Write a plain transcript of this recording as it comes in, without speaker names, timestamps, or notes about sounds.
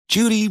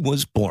Judy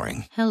was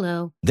boring.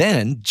 Hello.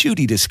 Then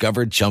Judy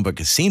discovered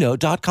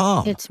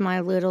ChumbaCasino.com. It's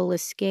my little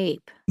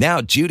escape. Now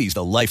Judy's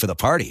the life of the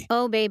party.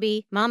 Oh,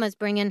 baby, mama's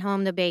bringing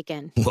home the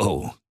bacon.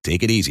 Whoa,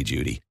 take it easy,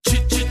 Judy.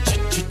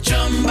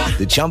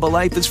 The Chumba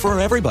life is for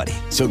everybody.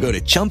 So go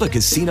to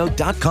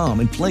ChumbaCasino.com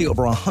and play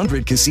over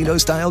 100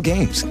 casino-style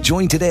games.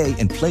 Join today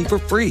and play for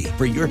free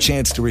for your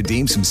chance to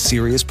redeem some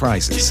serious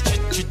prizes.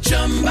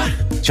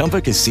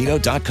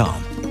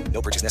 ChumbaCasino.com.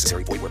 No purchase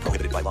necessary. Void where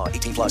prohibited by law.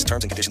 18 plus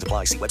terms and conditions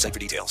apply. See website for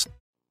details.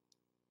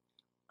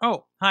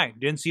 Oh, hi.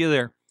 Didn't see you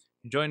there.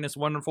 Enjoying this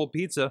wonderful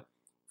pizza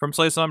from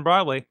Slice on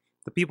Broadway.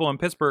 The people in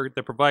Pittsburgh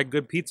that provide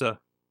good pizza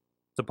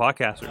to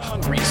podcasters.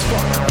 Hungry as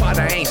fuck, but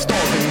I ain't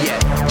starving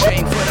yet.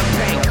 Chain for the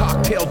pain,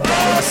 cocktail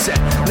dollar set.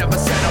 Never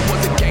said I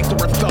was a gangster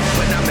or thug,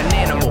 but I'm an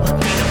animal.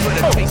 Peanut for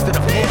the taste of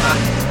the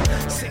fly.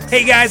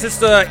 Hey guys, it's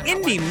the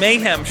Indy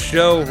Mayhem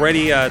Show,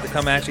 ready to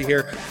come at you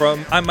here.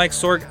 I'm Mike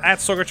Sorg at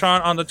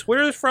Sorgatron on the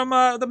Twitter from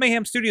the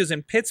Mayhem Studios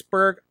in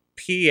Pittsburgh,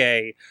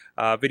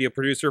 PA. Video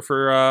producer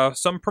for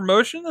some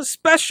promotion,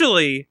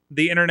 especially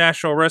the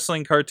International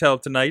Wrestling Cartel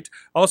tonight.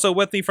 Also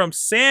with me from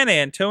San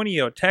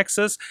Antonio,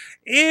 Texas,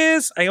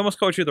 is, I almost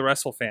called you the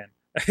Wrestle Fan.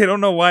 I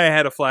don't know why I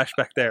had a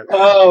flashback there.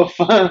 Oh,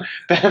 fun.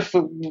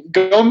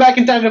 Going back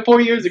in time to 4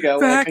 years ago.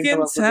 Back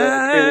in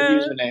time.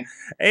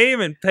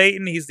 Eamon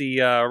Paton, he's the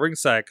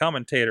ringside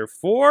commentator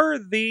for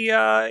the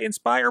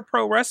Inspire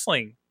Pro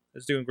Wrestling.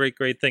 Is doing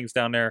great things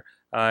down there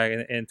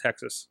in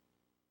Texas.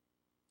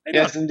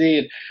 Yes,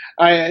 indeed.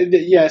 I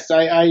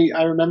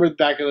remember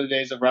back in the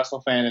days of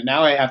WrestleFan, and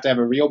now I have to have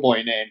a real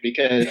boy name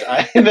because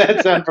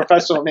that's an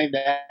unprofessional name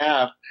to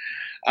have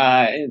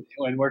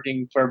when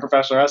working for a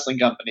professional wrestling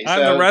company.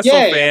 I'm the Wrestle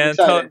Fan,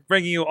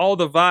 bringing you all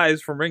the vibes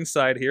from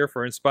ringside here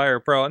for Inspire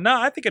Pro. No,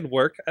 I think it'd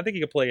work. I think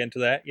you could play into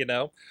that, you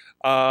know.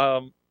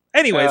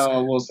 Anyways,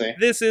 we'll see.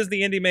 This is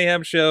the Indy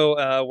Mayhem Show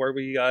where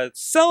we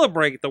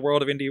celebrate the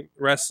world of indie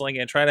wrestling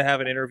and try to have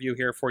an interview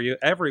here for you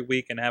every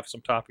week and have some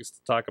topics to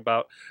talk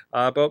about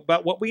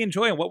what we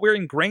enjoy and what we're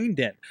ingrained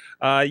in.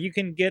 You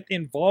can get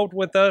involved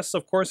with us,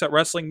 of course, at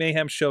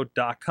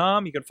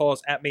WrestlingMayhemShow.com. You can follow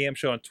us at Mayhem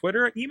Show on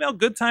Twitter. Email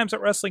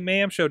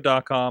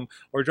goodtimes@WrestlingMayhemShow.com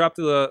or drop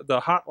to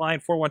the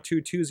hotline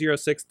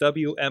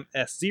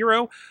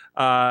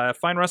 412-206-WMS0.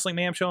 Find Wrestling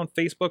Mayhem Show on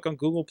Facebook, on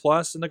Google+,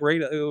 and the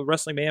great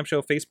Wrestling Mayhem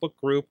Show Facebook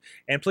group.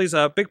 And please,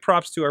 big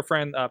props to our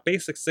friend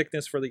Basic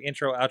Sickness for the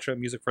intro, outro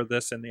music for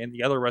this and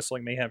the other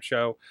Wrestling Mayhem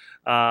Show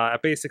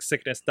at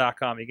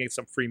BasicSickness.com. You can get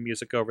some free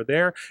music over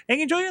there. And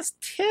you can join us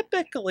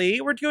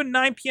typically. We're doing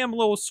 9 p.m. a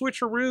little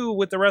switcheroo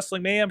with the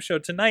Wrestling Mayhem Show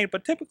tonight,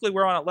 but typically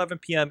we're on 11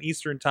 p.m.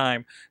 Eastern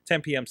Time,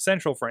 10 p.m.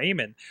 Central for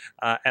Eamon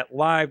at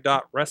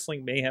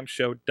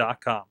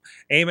live.wrestlingmayhemshow.com.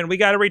 Eamon, we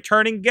got a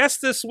returning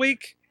guest this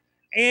week.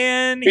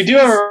 And we do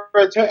have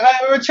a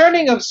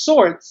returning of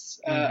sorts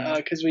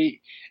because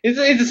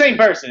it's the same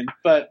person,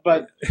 but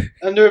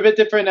under a bit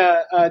different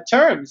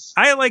terms.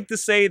 I like to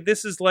say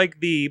this is like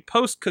the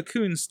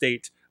post-cocoon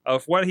state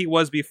of what he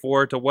was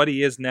before to what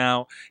he is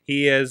now.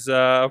 He is,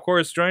 of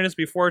course, joined us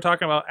before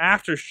talking about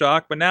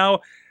Aftershock, but now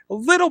a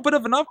little bit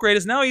of an upgrade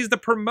is now he's the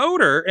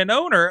promoter and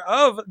owner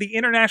of the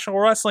International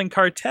Wrestling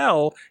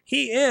Cartel.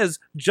 He is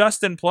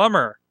Justin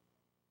Plummer.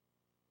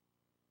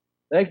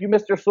 Thank you,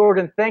 Mr. Sorg,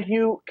 and thank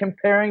you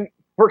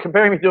for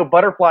comparing me to a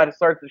butterfly to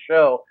start the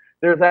show.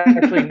 There's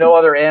actually no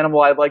other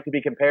animal I'd like to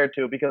be compared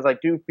to because I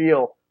do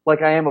feel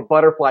like I am a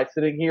butterfly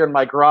sitting here in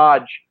my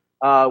garage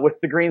with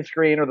the green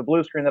screen or the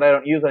blue screen that I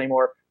don't use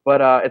anymore.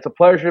 But it's a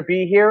pleasure to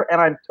be here,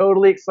 and I'm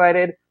totally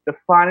excited to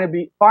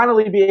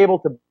finally be able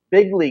to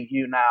big league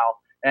you now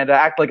and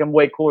act like I'm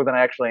way cooler than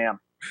I actually am.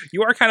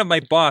 You are kind of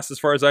my boss as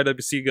far as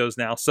IWC goes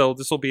now, so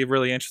this will be a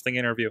really interesting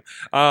interview.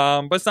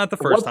 But it's not the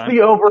first time. What's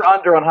the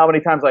over-under on how many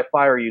times I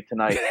fire you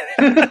tonight?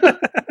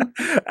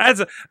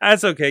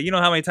 That's okay. You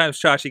know how many times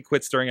Chachi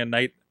quits during a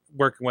night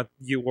working with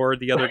you or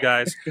the other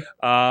guys.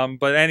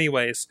 But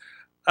anyways,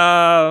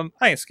 I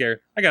ain't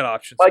scared. I got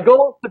options. My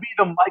goal is to be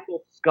the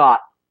Michael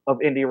Scott of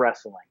indie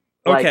wrestling.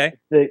 Okay.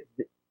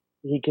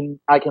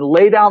 I can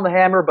lay down the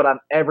hammer, but I'm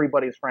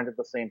everybody's friend at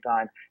the same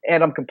time,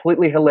 and I'm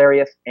completely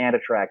hilarious and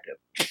attractive.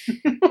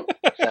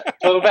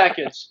 Total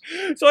package.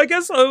 So I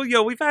guess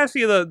we've asked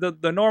you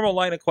the normal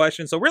line of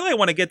questions. So really, I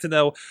want to get to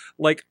know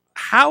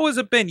how has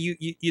it been?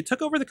 You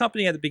took over the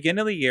company at the beginning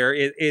of the year.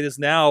 It is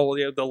now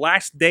the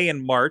last day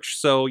in March,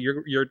 so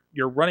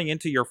you're running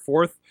into your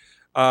fourth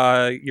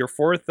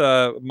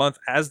month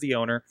as the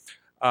owner.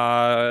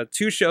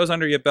 2 shows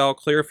under your belt,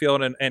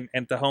 Clearfield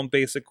and the home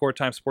base at Core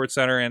Time Sports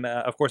Center, and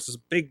of course this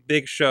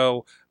big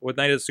show with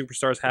Night of the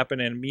Superstars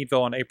happening in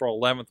Meadville on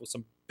April 11th with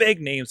some big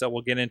names that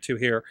we'll get into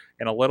here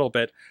in a little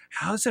bit.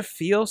 How does it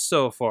feel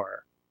so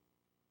far?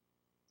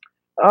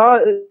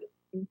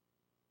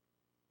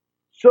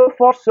 So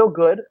far so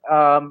good.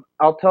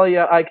 I'll tell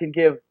you, I can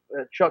give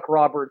Chuck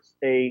Roberts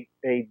a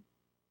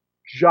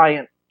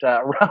giant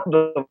round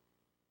of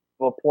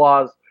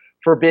applause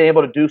for being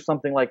able to do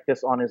something like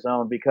this on his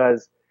own,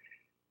 because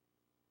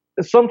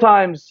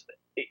sometimes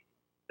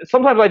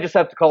I just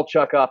have to call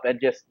Chuck up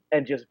and just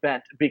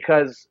vent,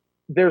 because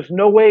there's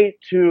no way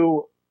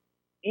to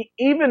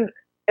even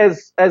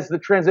as the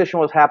transition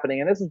was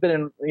happening, and this has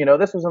been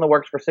this was in the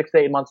works for 6 to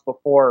 8 months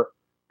before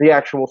the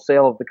actual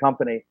sale of the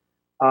company.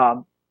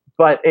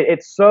 But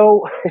it's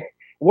so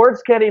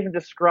words can't even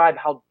describe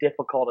how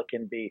difficult it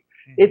can be.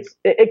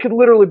 It could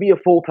literally be a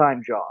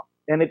full-time job,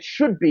 and it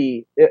should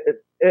be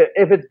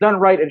if it's done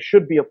right. It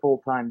should be a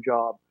full-time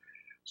job.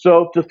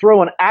 So to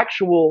throw an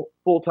actual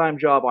full-time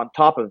job on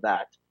top of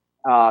that,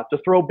 to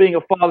throw being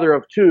a father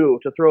of two,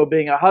 to throw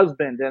being a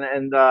husband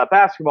and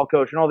basketball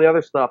coach and all the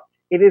other stuff,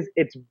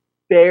 it's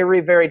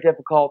very, very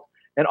difficult.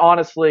 And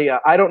honestly,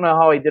 I don't know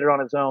how he did it on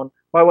his own.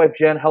 My wife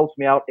Jen helps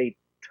me out a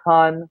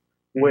ton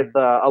with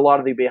a lot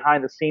of the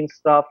behind-the-scenes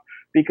stuff,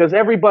 because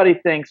everybody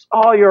thinks,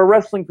 oh, you're a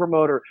wrestling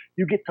promoter,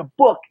 you get to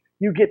book,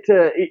 you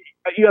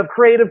have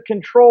creative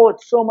control,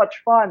 it's so much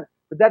fun.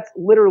 But that's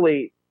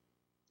literally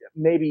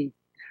maybe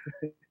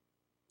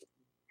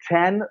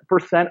 10%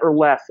 or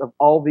less of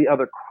all the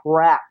other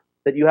crap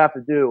that you have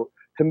to do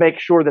to make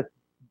sure that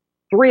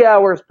 3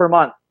 hours per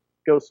month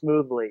go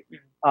smoothly.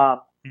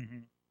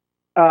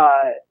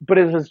 But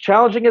as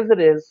challenging as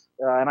it is,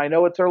 and I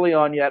know it's early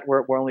on yet,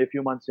 we're only a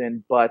few months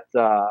in, but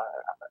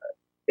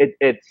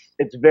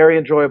it's very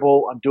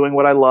enjoyable. I'm doing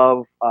what I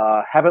love.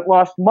 Haven't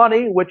lost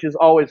money, which is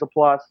always a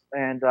plus,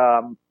 and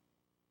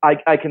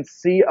I can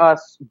see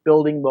us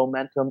building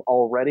momentum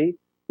already,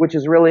 which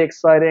is really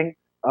exciting.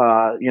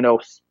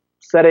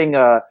 Setting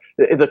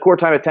the core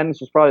time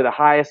attendance was probably the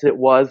highest it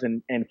was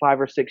in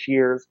 5 or 6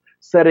 years.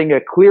 Setting a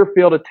clear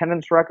field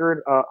attendance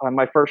record on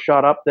my first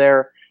shot up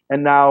there.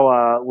 And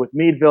now with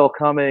Meadville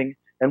coming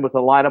and with the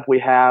lineup we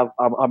have,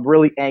 I'm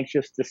really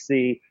anxious to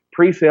see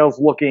pre-sales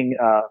looking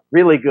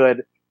really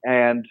good.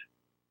 And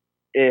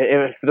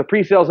if the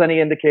pre-sales any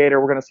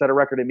indicator, we're going to set a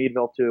record in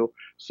Meadville too.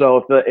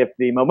 So if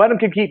the momentum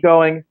can keep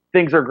going,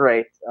 things are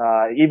great,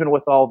 even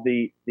with all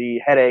the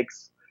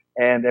headaches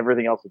and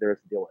everything else that there is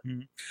to deal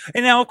with.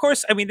 And now, of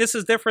course, I mean, this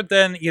is different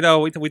than,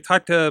 we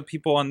talked to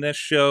people on this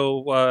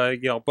show,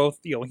 both,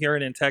 here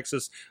and in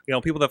Texas,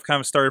 people that have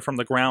kind of started from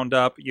the ground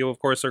up. You, of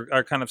course,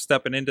 are kind of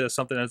stepping into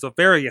something that's a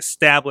very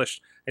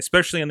established,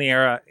 especially in the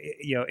era.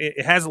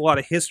 It has a lot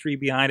of history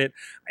behind it.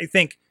 I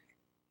think,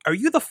 are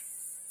you the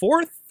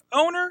fourth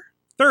owner?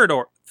 Third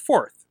or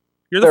fourth?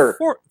 You're the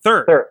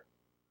third.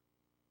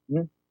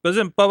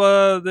 Wasn't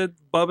Bubba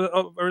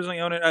originally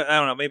own it? I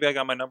don't know. Maybe I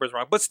got my numbers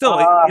wrong, but still,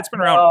 it's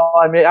been around. No,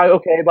 I mean,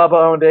 okay, Bubba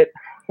owned it.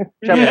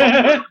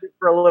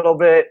 For a little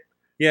bit.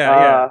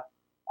 Yeah.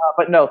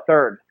 But no,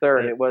 third.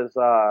 It was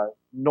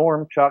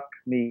Norm, Chuck,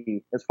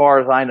 me, as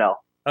far as I know.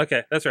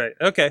 Okay, that's right.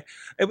 Okay,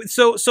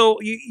 so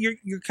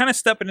you're kind of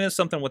stepping into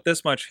something with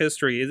this much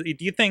history.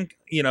 Do you think,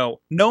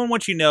 knowing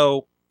what you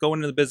know, going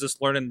into the business,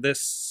 learning this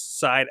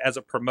side as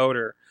a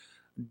promoter,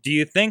 do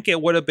you think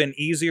it would have been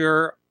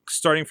easier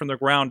starting from the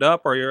ground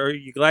up, or are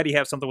you glad you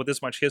have something with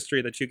this much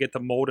history that you get to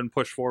mold and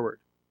push forward?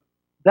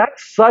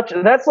 That's like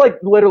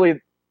literally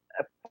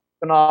a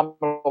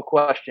phenomenal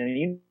question.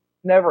 You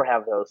never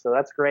have those, so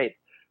that's great.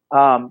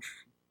 Wow,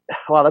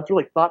 that's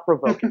really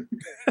thought-provoking.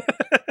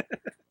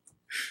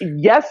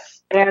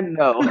 Yes and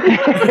no.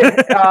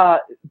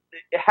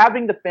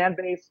 Having the fan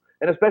base,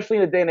 and especially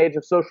in the day and age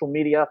of social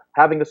media,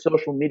 having the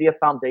social media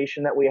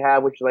foundation that we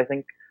have, which is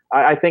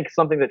I think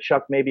something that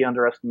Chuck maybe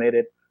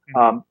underestimated.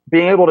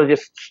 Being able to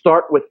just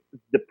start with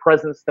the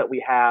presence that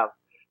we have,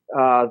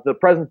 the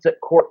presence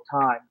at Court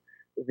Time,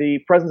 the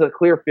presence at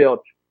Clearfield,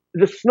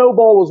 the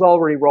snowball was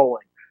already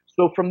rolling.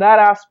 So from that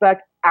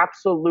aspect,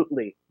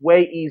 absolutely,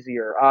 way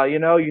easier.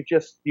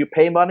 You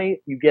pay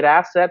money, you get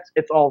assets,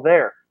 it's all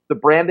there. The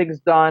branding's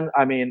done.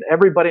 I mean,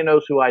 everybody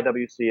knows who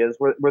IWC is.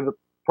 We're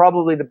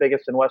probably the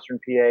biggest in Western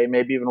PA,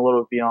 maybe even a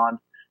little bit beyond.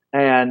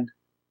 And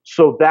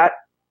so that,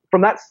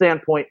 from that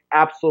standpoint,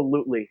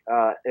 absolutely,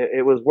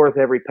 it was worth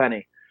every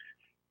penny.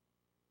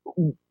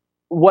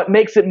 What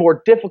makes it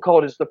more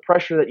difficult is the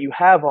pressure that you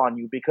have on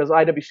you, because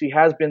IWC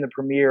has been the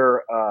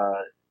premier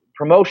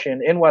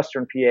promotion in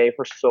Western PA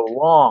for so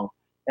long,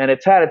 and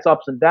it's had its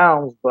ups and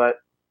downs, but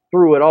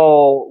through it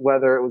all,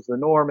 whether it was the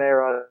Norm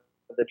era,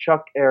 the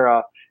Chuck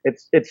era,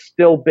 it's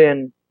still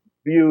been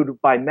viewed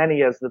by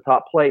many as the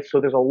top place.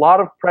 So there's a lot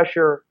of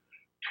pressure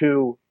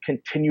to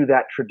continue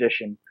that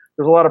tradition.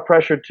 There's a lot of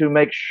pressure to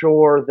make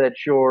sure that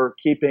you're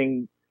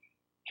keeping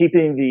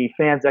the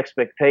fans'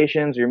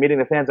 expectations, you're meeting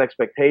the fans'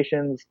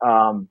 expectations,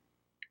 and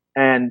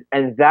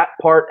that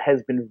part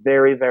has been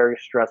very, very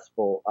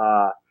stressful,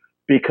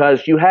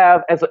 because you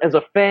have, as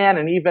a fan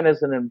and even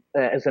as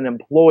an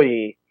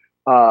employee,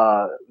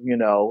 as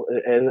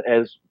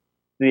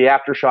the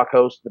aftershock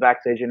host, the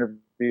backstage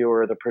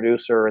interviewer, the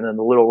producer, and then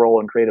the little role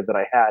in creative that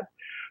I had,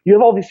 you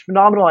have all these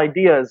phenomenal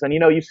ideas, and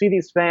you see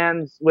these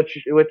fans,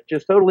 which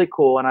is totally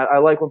cool, and I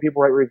like when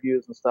people write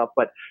reviews and stuff,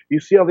 but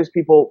you see all these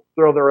people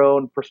throw their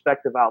own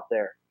perspective out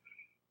there.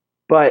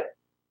 But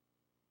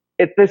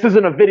this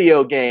isn't a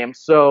video game,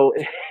 so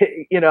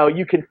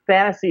you can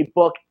fantasy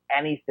book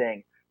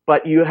anything,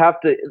 but you have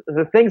to,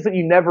 the things that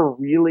you never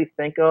really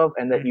think of,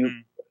 and that you,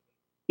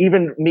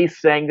 even me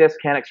saying this,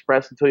 can't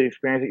express until you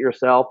experience it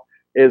yourself,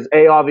 is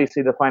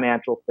obviously the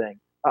financial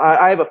thing.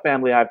 I have a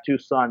family. I have 2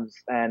 sons,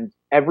 and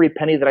every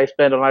penny that I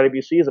spend on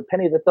IWC is a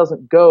penny that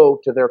doesn't go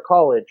to their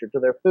college or to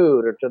their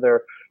food or to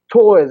their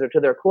toys or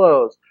to their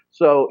clothes.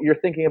 So you're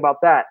thinking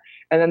about that.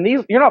 And then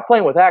you're not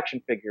playing with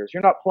action figures.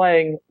 You're not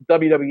playing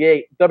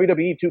WWE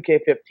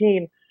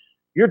 2K15.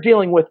 You're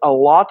dealing with a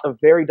lot of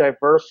very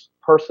diverse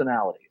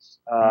personalities.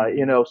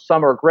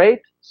 Some are great.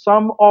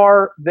 Some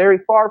are very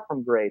far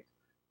from great.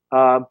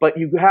 But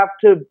you have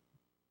to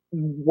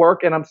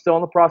work, and I'm still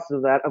in the process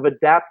of that, of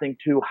adapting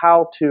to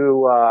how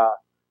to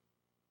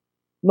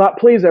not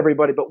please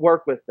everybody, but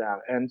work with them.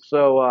 And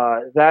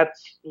so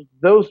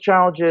those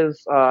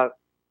challenges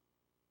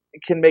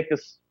can make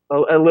this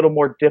a little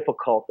more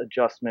difficult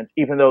adjustment,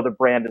 even though the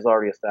brand is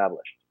already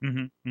established.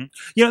 Mm-hmm.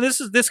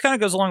 This kind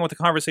of goes along with the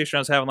conversation I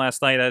was having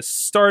last night. I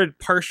started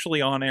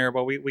partially on air,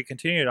 but we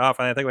continued off,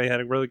 and I think we had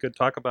a really good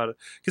talk about it.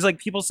 Because like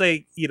people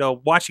say,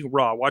 watching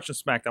Raw, watching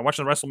SmackDown,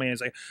 watching WrestleMania,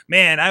 is like,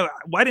 man,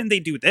 why didn't they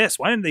do this?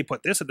 Why didn't they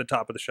put this at the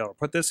top of the show, or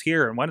put this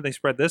here, and why did they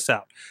spread this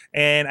out?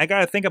 And I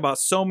got to think about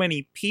so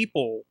many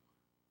people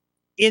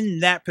in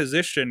that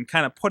position,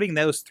 kind of putting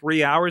those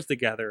 3 hours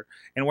together.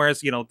 And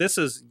whereas this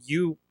is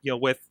you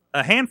with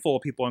a handful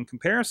of people in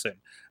comparison.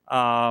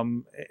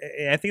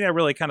 I think that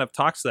really kind of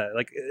talks to that.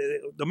 Like,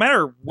 no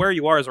matter where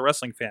you are as a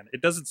wrestling fan,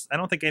 I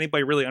don't think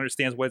anybody really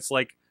understands what it's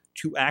like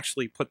to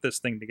actually put this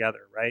thing together,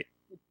 right?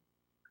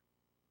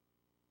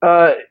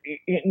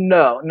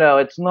 No,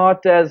 it's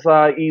not as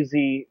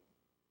easy.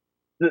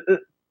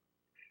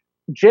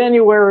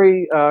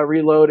 January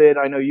Reloaded,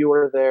 I know you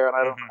were there, and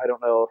I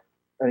don't know if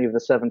any of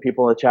the 7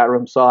 people in the chat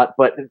room saw it,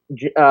 but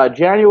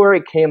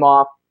January came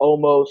off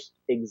almost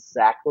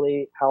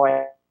exactly how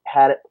I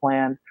had it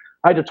planned.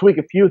 I had to tweak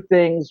a few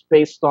things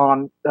based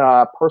on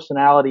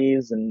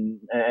personalities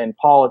and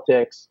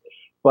politics,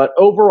 but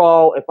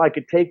overall, if I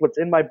could take what's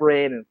in my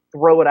brain and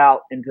throw it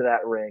out into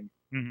that ring,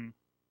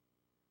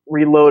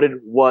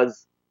 Reloaded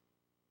was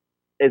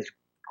as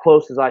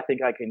close as I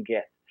think I can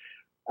get.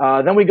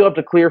 Then we go up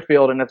to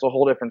Clearfield, and it's a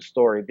whole different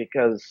story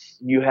because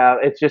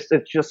it's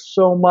just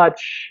so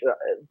much.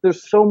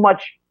 There's so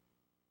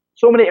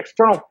many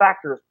external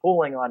factors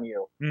pulling on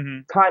you.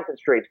 Time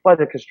constraints,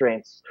 budget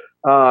constraints.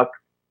 Like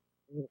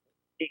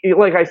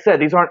I said,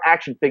 these aren't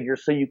action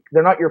figures, so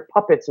they're not your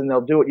puppets, and they'll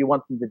do what you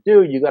want them to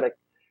do. You gotta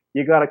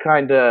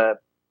kind of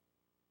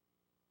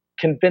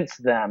convince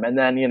them, and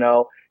then you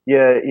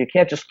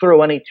can't just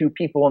throw any 2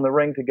 people in the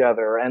ring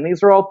together. And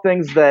these are all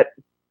things that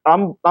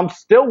I'm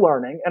still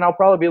learning, and I'll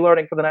probably be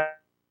learning for the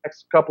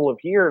next couple of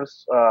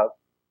years.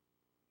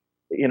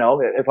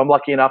 If I'm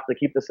lucky enough to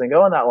keep this thing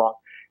going that long.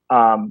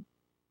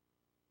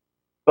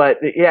 But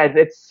yeah,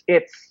 it's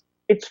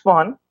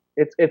fun.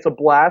 It's a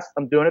blast.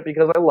 I'm doing it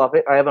because I love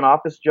it. I have an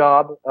office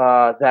job.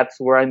 That's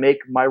where I make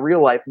my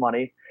real life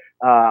money.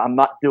 I'm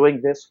not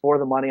doing this for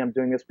the money. I'm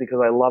doing this because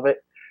I love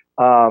it.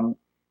 And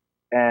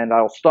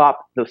I'll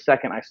stop the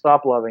second I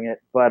stop loving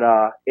it. But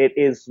it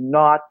is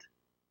not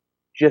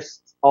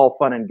just all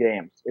fun and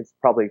games. It's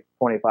probably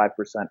 25%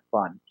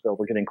 fun. So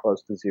we're getting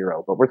close to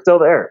 0, but we're still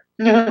there.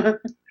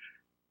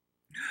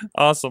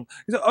 Awesome.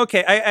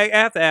 Okay, I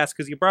have to ask,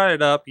 because you brought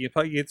it up. You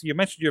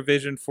mentioned your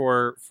vision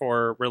for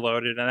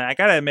Reloaded, and I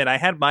gotta admit, I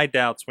had my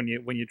doubts when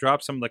you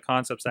dropped some of the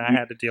concepts that I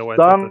had to deal with.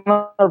 Son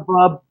of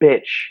a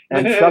bitch!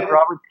 And Chuck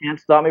Roberts can't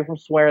stop me from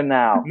swearing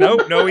now.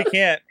 No, he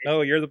can't.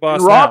 No, you're the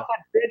boss. Rob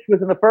that bitch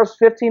within the first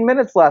 15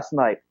 minutes last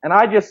night, and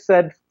I just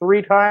said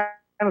 3 times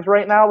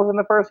right now within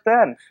the first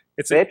 10.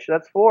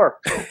 That's 4.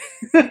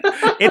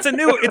 It's a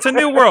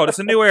new world. It's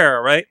a new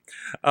era, right?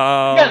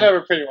 Yeah, they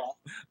were pretty well.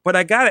 But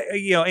I got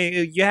it.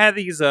 You had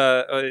these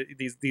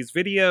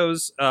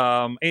videos,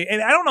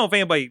 and I don't know if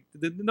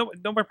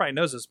nobody probably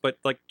knows this, but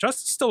like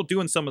Justin's still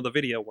doing some of the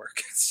video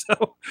work.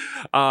 So,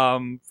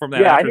 from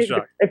that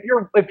aftershock. If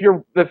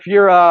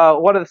you're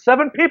one of the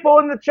 7 people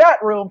in the chat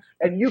room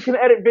and you can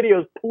edit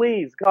videos,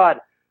 please, God.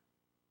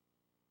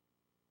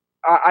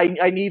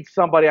 I need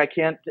somebody. I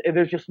can't.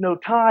 There's just no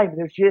time.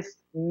 There's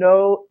just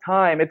no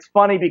time. It's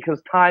funny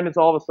because time has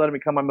all of a sudden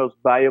become my most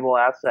valuable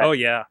asset. Oh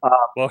yeah.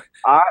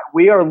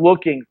 We are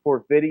looking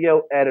for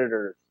video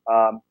editors.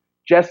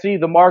 Jesse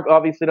the Mark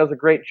obviously does a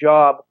great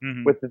job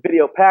with the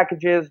video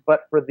packages,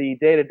 but for the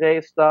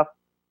day-to-day stuff,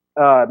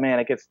 man,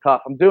 it gets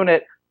tough. I'm doing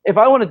it. If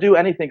I want to do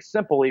anything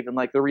simple, even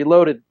like the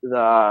Reloaded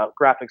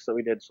graphics that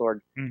we did, Sorg,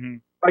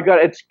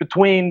 it's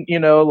between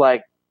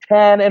like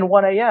 10 and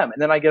 1 a.m.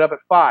 and then I get up at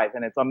 5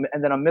 and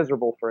then I'm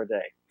miserable for a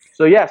day.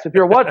 So yes, if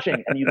you're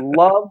watching and you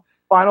love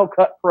Final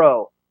Cut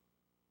Pro,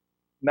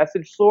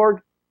 message Sorg.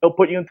 He'll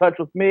put you in touch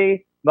with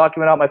me. Not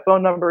giving out my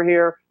phone number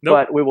here,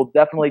 but we will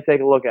definitely take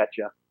a look at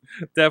you.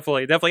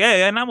 Definitely.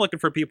 Yeah, and I'm looking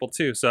for people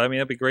too. So I mean,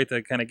 it'd be great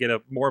to kind of get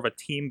more of a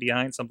team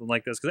behind something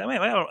like this, because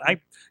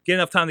I get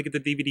enough time to get the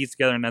DVDs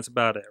together, and that's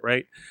about it,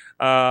 right?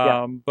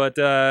 But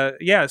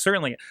yeah,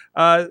 certainly.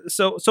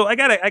 So I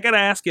gotta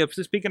ask you.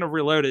 Speaking of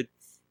Reloaded.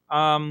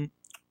 Why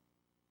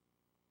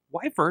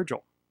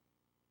Virgil?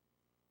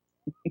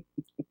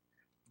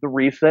 The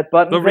reset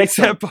button. The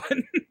reset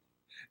button.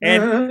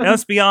 And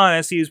let's be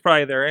honest, he was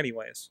probably there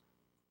anyways.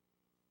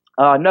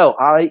 No,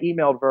 I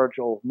emailed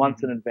Virgil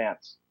months in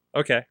advance.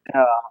 Okay.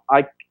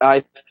 I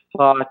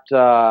thought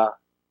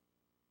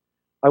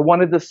I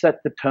wanted to set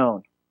the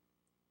tone.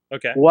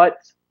 Okay.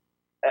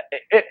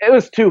 It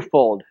was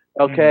twofold.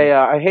 Okay,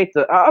 I hate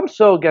to. I'm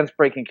so against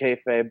breaking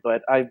kayfabe,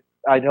 but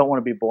I don't want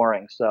to be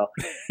boring. So,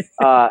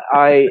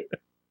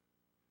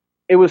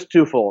 it was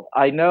twofold.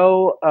 I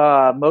know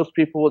most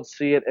people would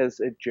see it as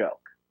a joke.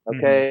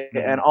 Okay,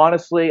 and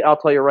honestly, I'll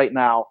tell you right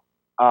now.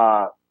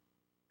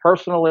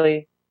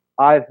 Personally,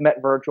 I've met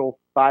Virgil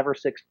 5 or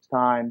 6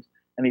 times,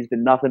 and he's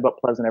been nothing but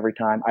pleasant every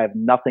time. I have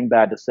nothing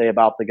bad to say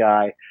about the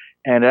guy,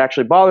 and it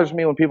actually bothers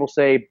me when people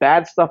say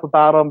bad stuff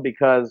about him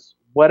because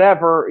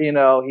whatever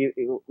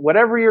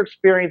whatever your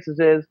experiences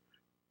is,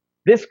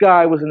 this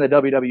guy was in the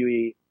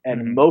WWE,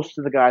 and most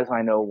of the guys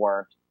I know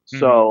weren't.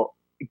 So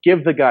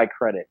give the guy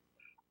credit.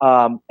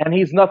 And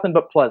he's nothing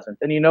but pleasant.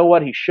 And you know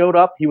what? He showed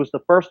up. He was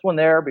the first one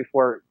there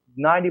before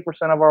 90%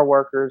 of our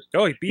workers.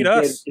 Oh, he beat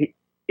us.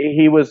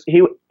 He was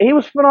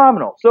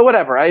phenomenal. So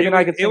whatever.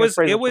 I could sing his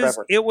praises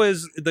forever. It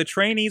was the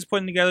trainees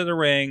putting together the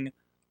ring,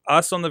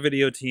 us on the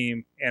video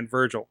team, and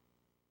Virgil.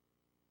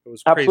 It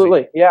was crazy.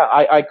 Absolutely. Yeah,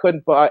 I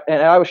couldn't,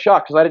 and I was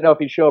shocked because I didn't know if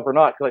he'd show up or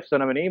not because I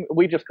sent him an email.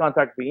 We just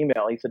contacted the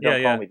email. He said,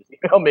 "Don't call me, just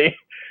email me."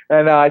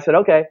 And I said,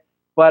 "Okay."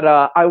 But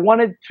I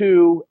wanted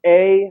to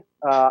I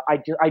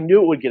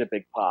knew it would get a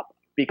big pop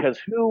because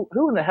who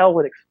in the hell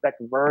would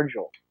expect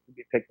Virgil to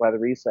be picked by the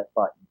reset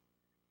button?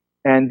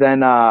 And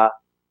then,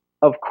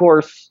 of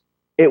course,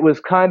 it was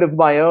kind of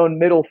my own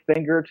middle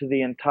finger to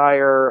the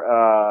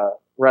entire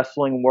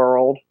wrestling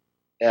world,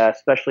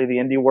 especially the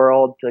indie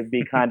world, to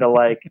be kind of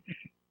like,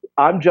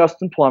 I'm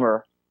Justin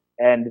Plummer,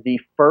 and the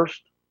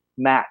first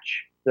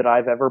match that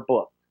I've ever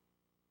booked,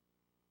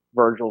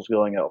 Virgil's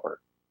going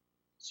over.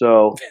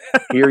 So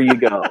here you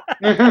go,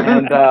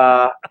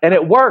 and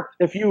it worked.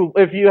 If you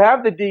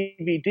have the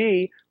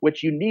DVD,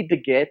 which you need to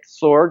get,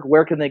 Sorg,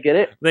 where can they get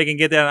it? They can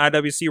get that on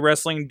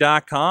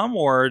IWCWrestling.com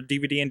or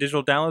DVD and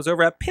digital downloads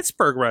over at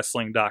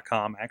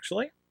PittsburghWrestling.com.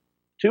 Actually,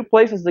 2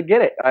 places to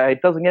get it.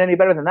 It doesn't get any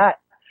better than that.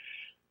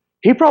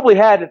 He probably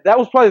had that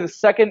was probably the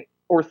second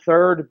or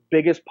third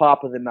biggest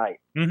pop of the night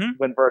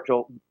when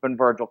Virgil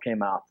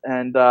came out,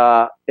 and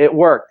it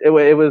worked.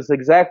 It was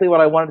exactly what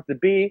I wanted it to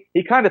be.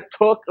 He kind of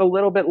took a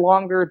little bit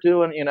longer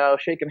doing,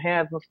 shaking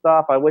hands and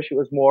stuff. I wish it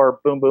was more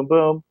boom, boom,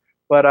 boom,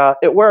 but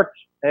it worked,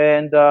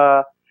 and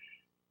we'll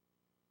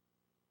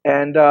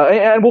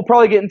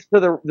probably get into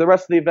the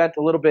rest of the event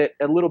a little bit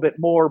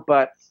more.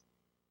 But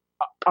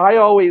I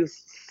always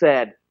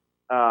said.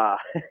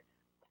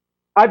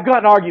 I've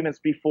gotten arguments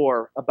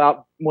before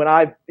about when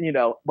I'm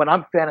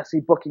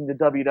fantasy booking the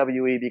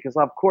WWE because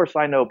of course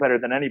I know better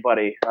than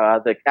anybody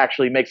that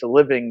actually makes a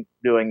living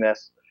doing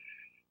this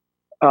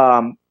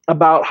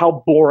about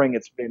how boring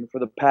it's been for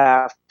the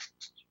past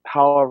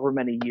however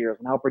many years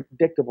and how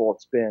predictable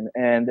it's been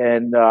and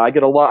I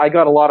got a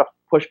lot of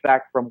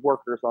pushback from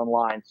workers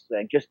online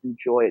saying just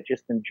enjoy it.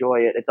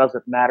 It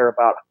doesn't matter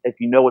if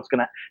you know what's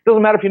gonna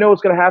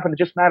happen. It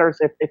just matters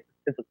if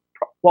the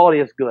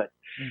quality is good.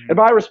 And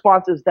my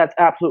response is that's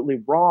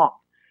absolutely wrong.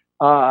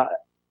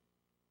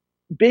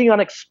 Being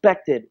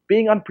unexpected,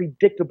 being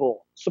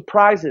unpredictable,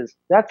 surprises,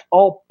 that's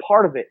all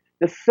part of it.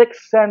 The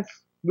Sixth Sense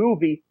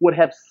movie would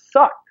have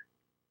sucked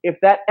if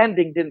that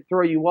ending didn't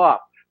throw you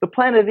off. The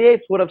Planet of the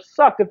Apes would have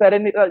sucked if that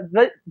ending...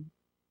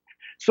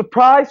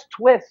 surprise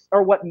twists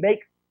are what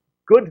make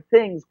good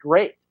things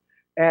great.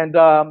 And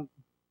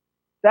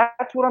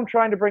that's what I'm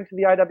trying to bring to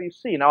the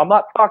IWC. Now, I'm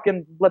not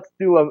talking, let's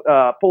do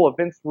pull a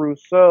Vince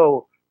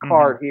Russo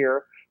card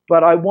here,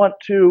 but I want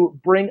to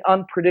bring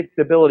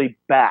unpredictability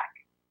back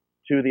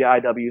to the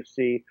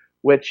IWC,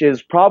 which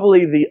is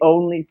probably the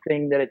only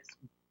thing that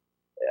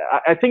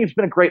I think it's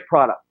been a great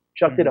product.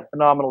 Chuck did a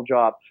phenomenal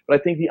job, but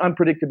I think the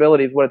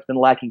unpredictability is what it's been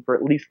lacking for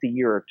at least a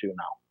year or two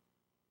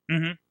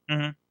now.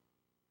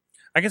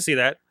 I can see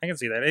that.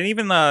 And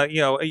even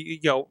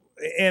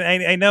and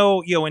I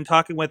know, in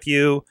talking with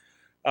you,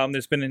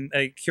 there's been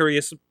a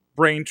curious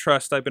brain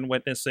trust I've been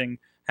witnessing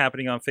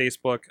happening on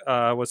Facebook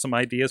with some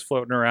ideas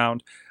floating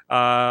around.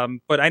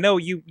 But I know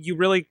you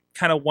really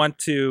kind of want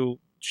to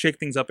shake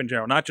things up in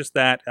general. Not just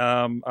that.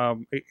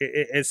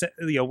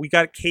 We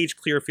got Cage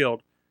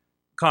Clearfield,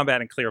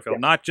 Combat in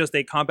Clearfield, not just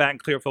a Combat in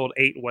Clearfield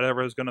 8,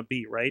 whatever it's going to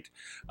be, right?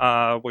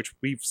 Which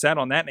we've sat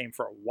on that name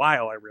for a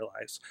while, I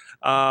realize.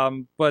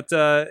 But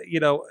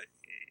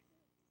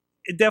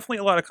definitely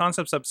a lot of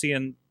concepts I'm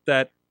seeing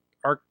that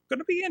are going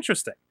to be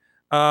interesting.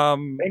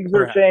 Things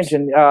are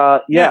changing.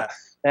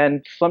 Yes.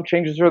 And some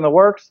changes are in the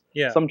works.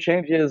 Yeah. Some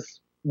changes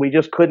we're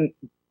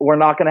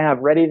not going to have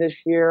ready this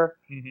year.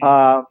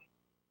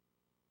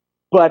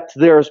 But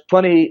there's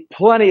plenty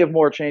of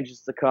more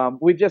changes to come.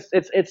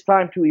 It's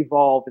time to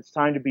evolve. It's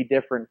time to be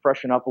different,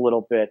 freshen up a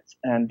little bit.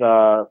 And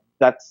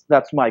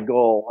that's my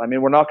goal. I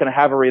mean, we're not going to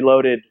have a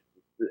Reloaded.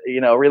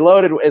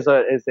 Reloaded is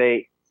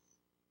a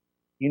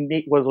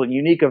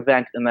unique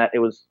event in that it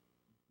was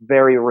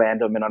very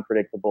random and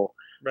unpredictable.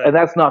 Right. And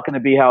that's not going to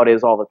be how it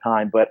is all the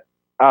time. But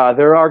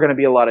there are going to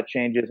be a lot of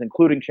changes,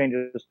 including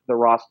changes to the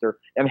roster,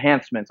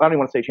 enhancements. I don't even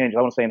want to say changes.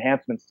 I want to say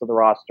enhancements to the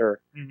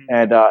roster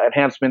and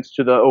enhancements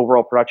to the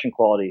overall production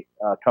quality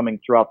coming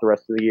throughout the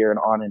rest of the year and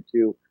on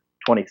into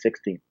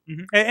 2016.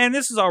 And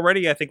this is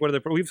already, I think,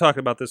 we've talked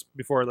about this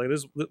before. Like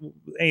this,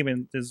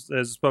 Eamon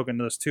has spoken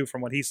to this too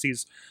from what he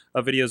sees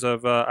of videos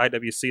of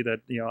IWC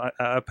that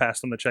I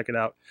passed him to check it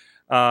out.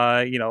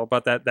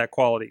 About that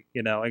quality,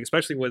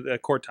 especially with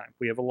court time.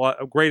 We have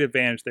a great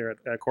advantage there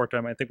at court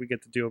time. I think we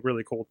get to do a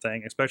really cool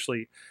thing,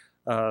 especially,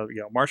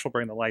 Marshall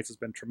bringing the lights has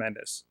been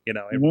tremendous. It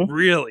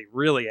really,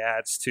 really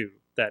adds to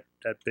that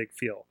big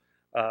feel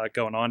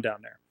going on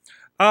down there.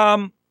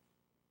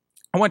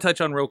 I want to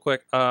touch on real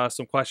quick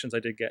some questions I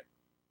did get.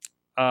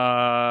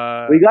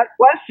 We got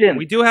questions.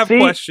 We do have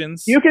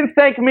questions. You can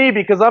thank me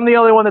because I'm the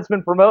only one that's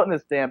been promoting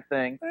this damn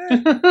thing.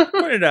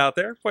 Put it out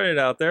there.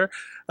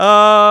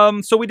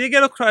 So we did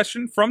get a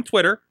question from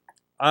Twitter.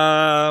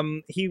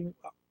 RJ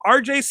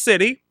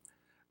City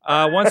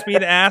wants me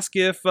to ask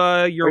if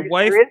your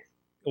wife. Serious?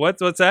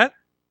 What's that?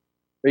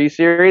 Are you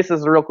serious? This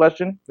is a real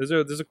question. There's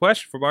a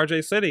question from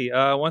RJ City.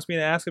 Wants me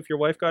to ask if your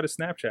wife got his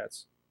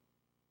Snapchats.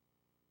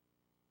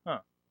 Huh?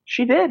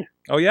 She did.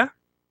 Oh yeah.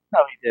 No,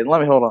 he didn't.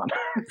 Let me hold on.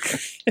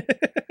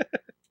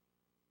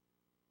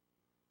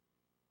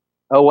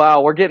 Oh,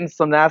 wow. We're getting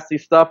some nasty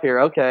stuff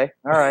here. Okay.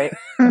 All right.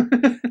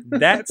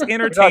 That's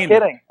entertaining. You're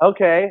not kidding.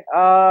 Okay.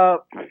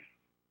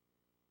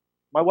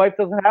 My wife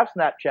doesn't have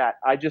Snapchat.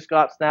 I just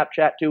got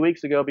Snapchat 2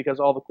 weeks ago because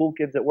all the cool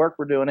kids at work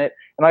were doing it,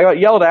 and I got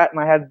yelled at,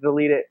 and I had to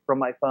delete it from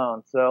my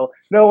phone. So,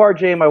 no,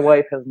 RJ, my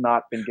wife has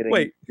not been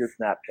getting your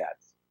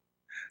Snapchats.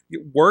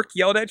 Work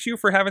yelled at you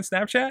for having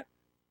Snapchat?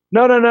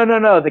 No.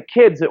 The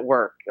kids at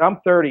work. I'm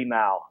 30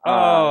 now.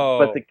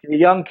 But the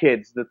young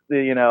kids,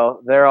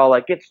 they're all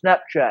like, get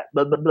Snapchat,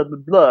 blah, blah, blah, blah,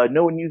 blah.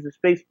 No one uses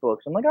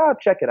Facebook. So I'm like, oh,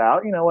 check it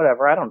out.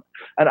 Whatever. I don't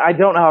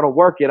know how to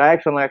work it. I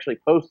actually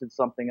posted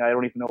something. I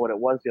don't even know what it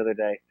was the other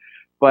day.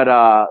 But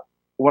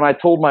when I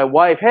told my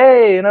wife,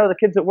 hey, the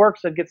kids at work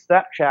said get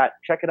Snapchat,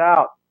 check it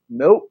out.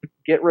 Nope,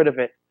 get rid of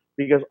it.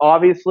 Because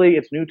obviously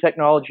it's new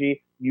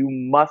technology. You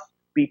must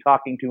be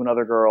talking to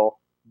another girl.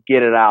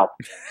 Get it out.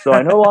 So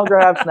I no longer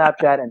have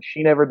Snapchat, and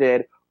she never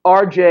did.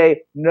 RJ,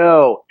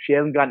 no, she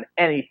hasn't gotten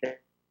anything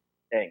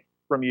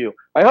from you.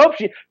 I hope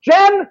Jen!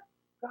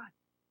 God.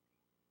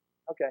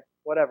 Okay,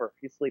 whatever.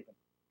 He's sleeping.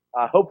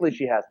 Hopefully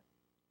she hasn't.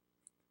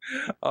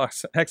 Oh,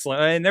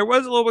 excellent. And there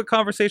was a little bit of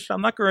conversation.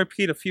 I'm not going to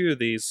repeat a few of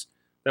these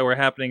that were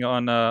happening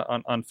on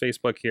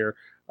Facebook here.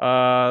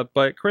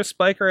 But Chris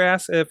Spiker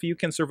asks if you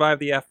can survive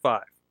the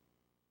F5.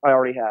 I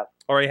already have.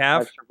 Already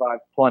have? I've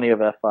survived plenty of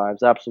F5s,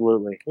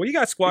 absolutely. Well, you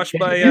got squashed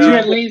by... Did you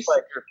at least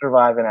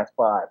survive an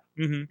F5?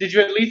 Mm-hmm. Did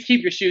you at least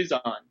keep your shoes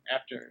on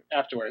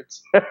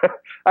afterwards?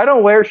 I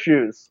don't wear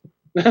shoes.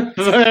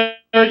 There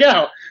we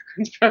go.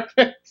 It's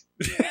perfect.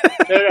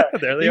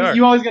 There they are.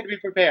 You always got to be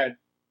prepared.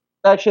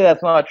 Actually,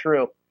 that's not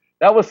true.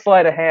 That was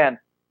sleight of hand.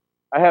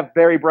 I have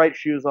very bright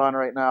shoes on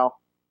right now.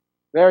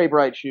 Very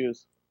bright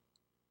shoes.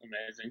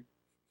 Amazing.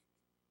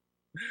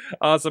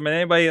 Awesome. And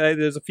anybody,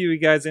 there's a few of you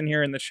guys in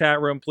here in the chat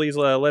room. Please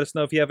let us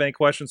know if you have any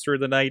questions through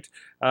the night.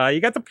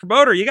 You got the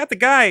promoter. You got the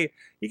guy.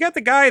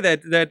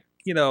 that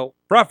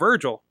brought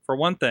Virgil for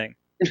one thing.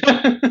 It's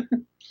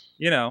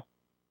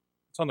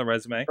on the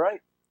resume.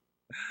 Right.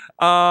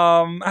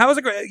 How's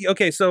it going?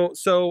 Okay, so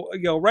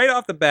right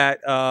off the bat,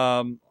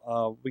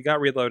 we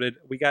got reloaded.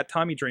 We got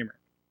Tommy Dreamer.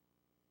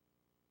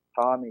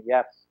 Tommy,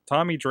 yes.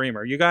 Tommy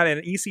Dreamer. You got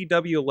an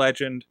ECW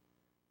legend.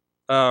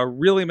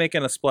 Really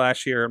making a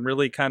splash here and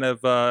really kind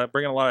of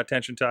bringing a lot of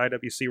attention to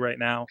IWC right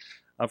now.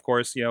 Of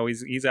course,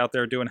 he's out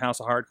there doing House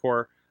of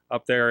Hardcore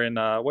up there in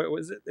what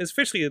was it? It's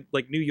officially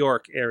like New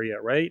York area,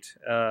 right?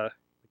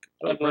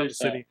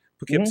 City,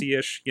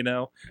 Poughkeepsie-ish,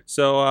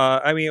 So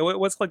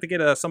what's it like to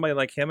get somebody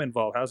like him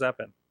involved? How's that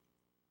been?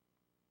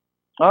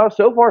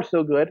 So far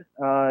so good.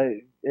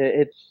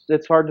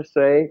 It's hard to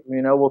say.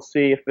 We'll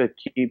see if it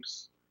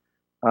keeps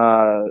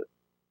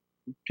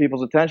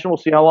people's attention. We'll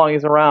see how long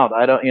he's around.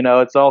 I don't,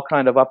 it's all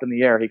kind of up in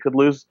the air. He could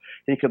lose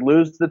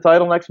the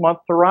title next month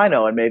to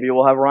Rhino, and maybe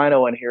we'll have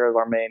Rhino in here as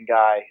our main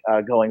guy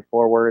going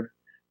forward.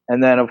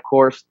 And then, of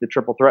course, the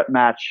triple threat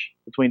match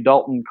between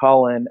Dalton,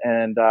 Colin,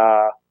 and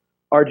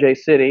RJ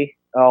City.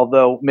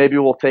 Although maybe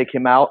we'll take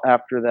him out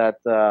after that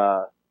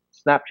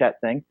Snapchat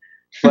thing.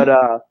 But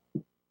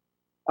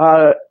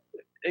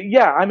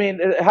yeah,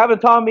 having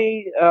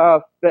Tommy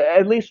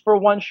at least for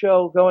one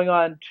show going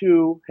on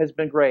 2 has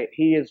been great.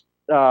 He is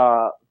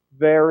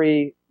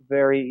very,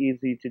 very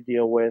easy to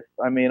deal with.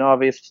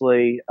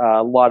 Obviously,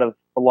 a lot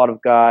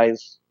of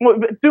guys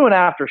doing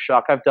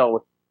Aftershock. I've dealt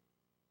with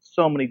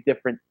so many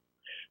different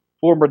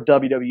former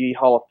WWE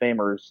Hall of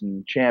Famers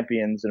and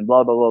champions and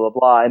blah blah blah blah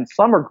blah. And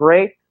some are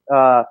great,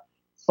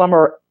 some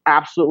are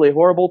absolutely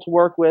horrible to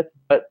work with.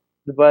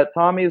 But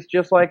Tommy is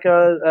just like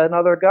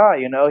another guy.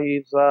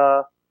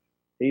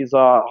 He's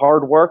a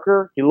hard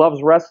worker. He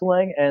loves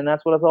wrestling, and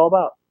that's what it's all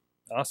about.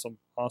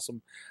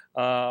 Awesome.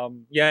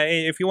 Yeah,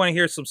 if you want to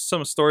hear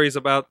some stories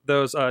about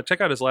those,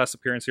 check out his last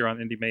appearance here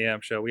on Indy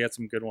Mayhem Show. We had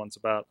some good ones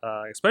about,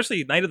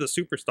 especially Night of the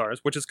Superstars,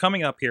 which is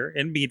coming up here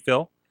in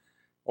Meadville,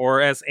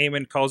 or as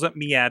Eamon calls it,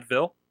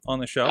 Meadville, on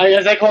the show.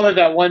 I called it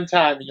that one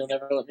time, and you'll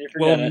never let me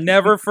forget it. We'll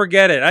never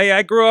forget it.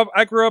 I grew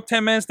up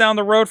 10 minutes down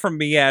the road from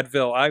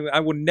Meadville. I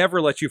would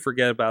never let you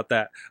forget about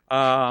that.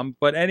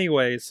 But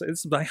anyways,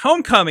 it's my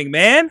homecoming,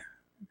 man.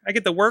 I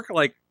get to work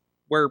like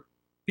where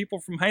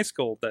people from high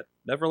school that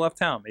never left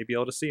town may be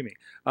able to see me.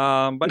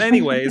 But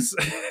anyways,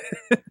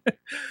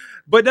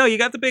 but no, you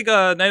got the big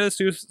Night of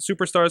the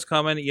Superstars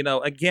coming. You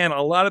know, again,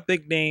 a lot of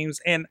big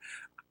names. And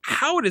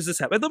how does this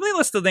happen? Let me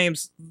list the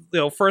names. You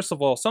know, first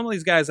of all, some of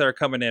these guys that are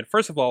coming in.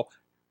 First of all,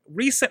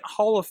 recent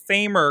Hall of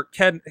Famer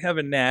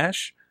Kevin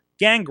Nash,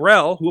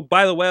 Gangrel, who,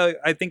 by the way,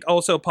 I think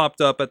also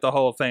popped up at the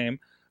Hall of Fame.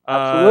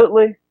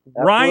 Absolutely.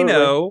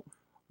 Rhino,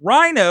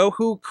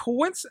 who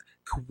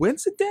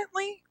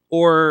coincidentally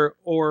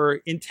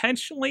or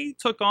intentionally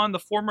took on the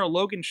former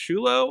Logan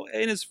Shulo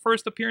in his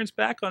first appearance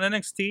back on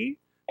NXT.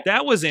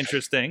 That was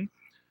interesting.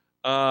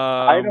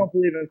 I don't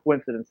believe in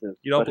coincidences.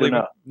 You don't believe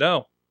in?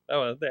 No.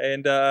 Oh,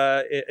 and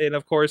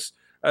of course,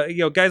 you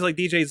know, guys like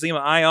DJ Zima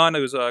Ion,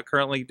 who's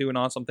currently doing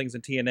awesome things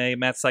in TNA.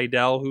 Matt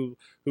Seidel, who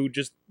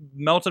just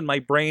melted my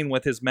brain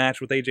with his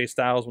match with AJ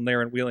Styles when they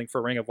were in Wheeling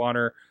for Ring of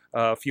Honor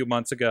a few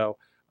months ago.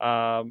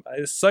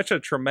 It's such a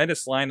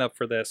tremendous lineup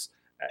for this.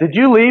 Did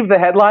you leave the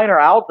headliner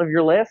out of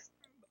your list?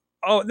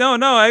 Oh, no,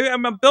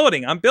 I'm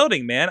building,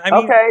 man. I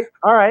mean, okay,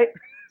 all right.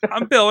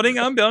 I'm building.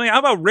 How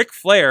about Ric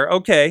Flair?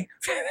 Okay.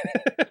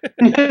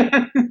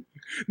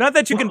 Not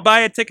that you can buy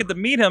a ticket to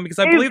meet him, because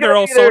I believe they're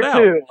all sold out.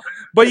 Too.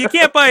 But you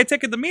can't buy a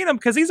ticket to meet him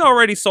because he's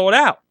already sold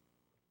out.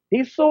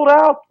 He's sold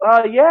out.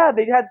 Yeah,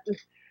 they had to...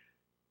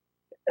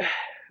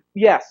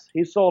 Yes,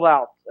 he's sold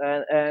out,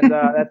 and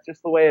that's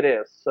just the way it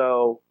is.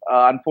 So,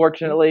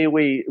 unfortunately,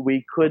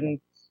 we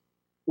couldn't.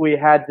 We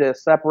had to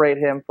separate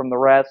him from the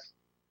rest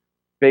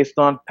based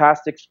on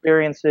past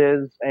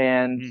experiences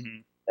and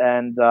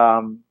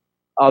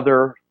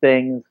other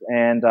things,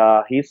 and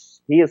he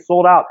is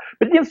sold out.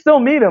 But you can still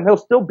meet him. He'll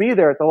still be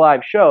there at the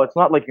live show. It's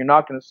not like you're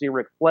not going to see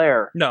Ric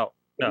Flair. No.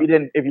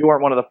 If you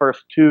weren't one of the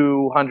first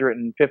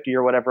 250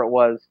 or whatever it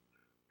was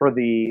for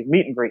the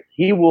meet and greet,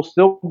 he will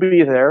still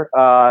be there,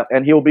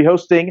 and he will be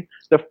hosting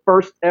the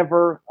first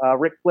ever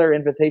Ric Flair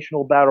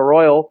Invitational Battle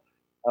Royal,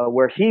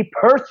 where he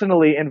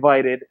personally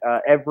invited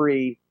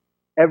every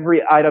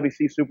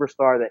IWC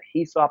superstar that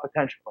he saw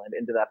potential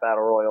into that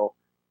Battle Royal.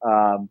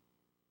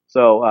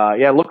 So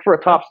look for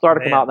a top star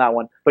to come out in that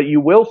one. But you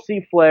will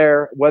see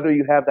Flair, whether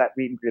you have that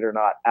meet and greet or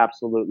not.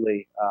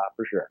 Absolutely,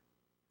 for sure.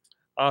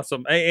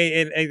 Awesome.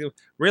 And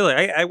really,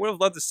 I would have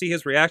loved to see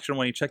his reaction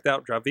when he checked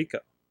out Dravico.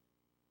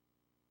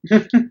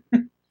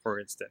 For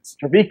instance,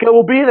 Dravico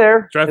will be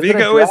there.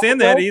 Dravico is in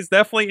that. He's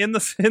definitely in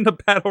the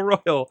Battle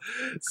Royal.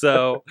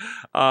 So,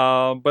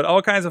 but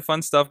all kinds of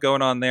fun stuff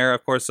going on there.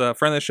 Of course, friend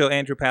of the show,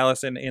 Andrew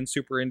Palace in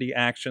Super Indie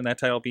action. That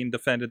title being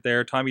defended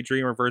there. Tommy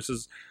Dreamer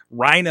versus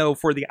Rhino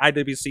for the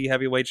IWC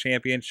Heavyweight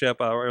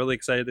Championship. We're really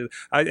excited.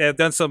 I've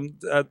done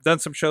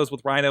some shows with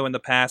Rhino in the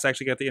past. I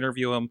actually got to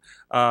interview him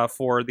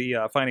for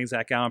the Finding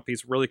Zach Allen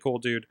piece. Really cool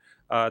dude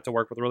to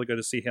work with. Really good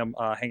to see him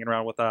hanging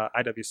around with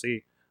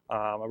IWC.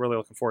 I'm really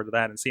looking forward to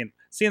that and seeing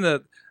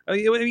the. I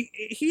mean,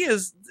 he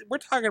is. We're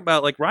talking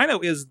about like Rhino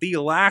is the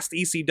last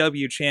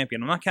ECW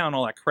champion. I'm not counting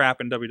all that crap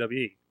in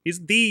WWE.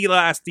 He's the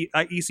last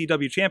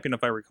ECW champion,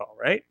 if I recall,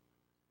 right?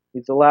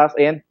 He's the last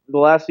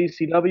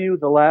ECW,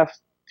 the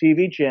last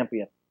TV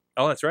champion.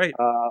 Oh, that's right.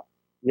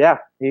 Yeah,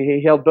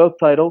 he held both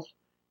titles,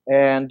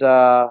 and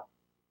of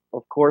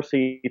course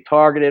he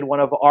targeted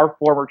one of our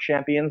former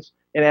champions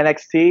in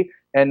NXT,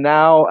 and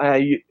now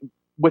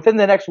within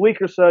the next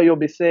week or so, you'll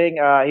be seeing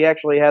he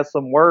actually has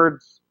some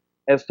words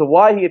as to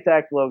why he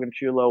attacked Logan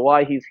Shulo,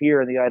 why he's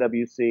here in the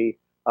IWC,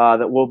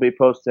 that we'll be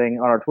posting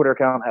on our Twitter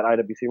account at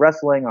IWC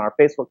Wrestling, on our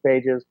Facebook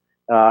pages,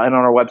 and on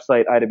our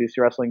website,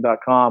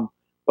 IWCWrestling.com.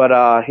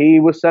 But he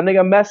was sending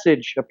a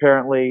message,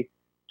 apparently,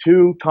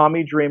 to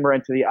Tommy Dreamer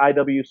and to the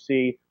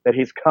IWC that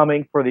he's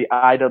coming for the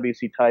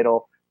IWC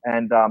title.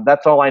 And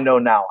that's all I know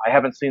now. I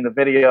haven't seen the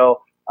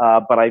video,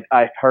 but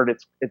I've heard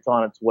it's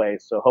on its way.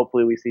 So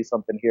hopefully we see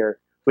something here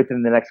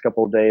within the next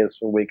couple of days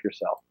or week or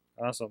so.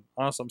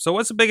 Awesome. So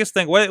what's the biggest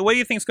thing? What do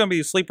you think is going to be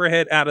a sleeper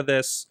hit out of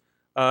this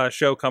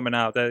show coming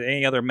out? That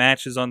any other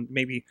matches on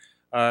maybe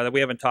that we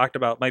haven't talked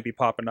about might be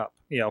popping up?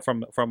 You know,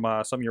 from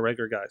some of your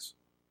regular guys.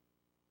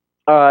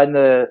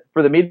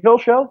 For the Meadville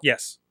show?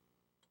 Yes.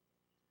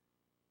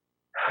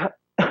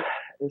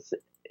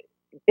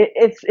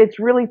 It's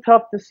really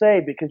tough to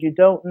say because you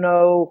don't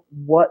know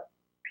what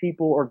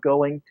people are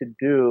going to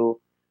do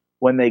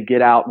when they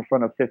get out in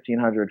front of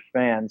 1,500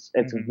 fans.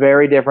 It's a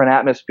very different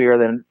atmosphere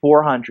than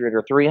 400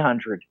 or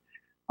 300.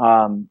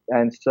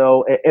 And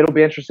so it'll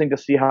be interesting to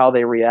see how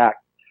they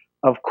react.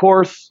 Of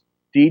course,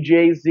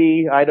 DJ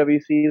Z,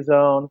 IWC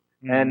Zone,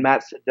 and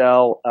Matt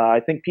Sydal,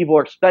 I think people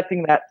are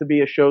expecting that to be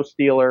a show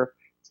stealer.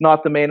 It's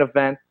not the main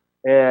event,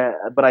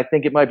 but I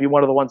think it might be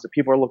one of the ones that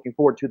people are looking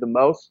forward to the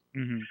most.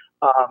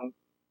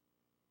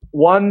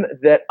 one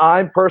that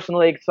I'm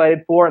personally excited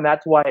for, and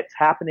that's why it's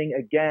happening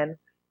again.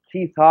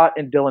 Keith Hott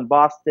and Dylan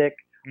Bostic.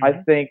 Mm-hmm. I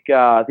think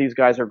these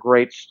guys are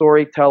great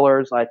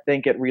storytellers. I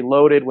think it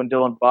Reloaded when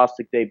Dylan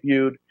Bostic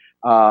debuted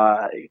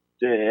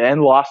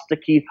and lost to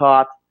Keith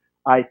Hott.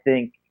 I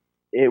think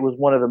it was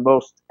one of the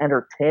most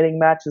entertaining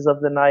matches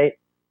of the night.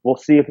 We'll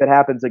see if it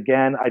happens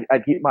again.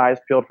 I'd keep my eyes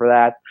peeled for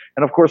that.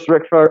 And of course,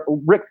 Ric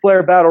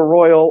Flair Battle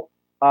Royal.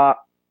 I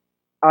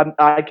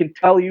can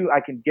tell you, I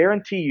can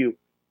guarantee you,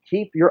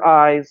 keep your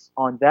eyes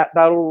on that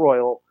Battle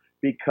Royal,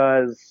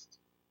 because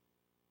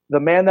the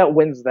man that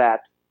wins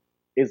that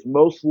is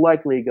most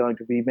likely going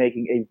to be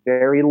making a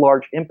very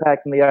large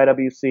impact in the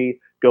IWC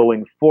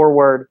going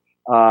forward.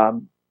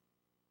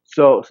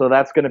 So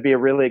that's going to be a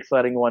really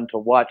exciting one to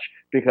watch,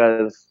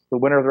 because the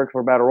winner of the Ric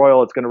Flair Battle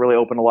Royal, it's going to really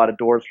open a lot of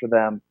doors for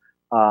them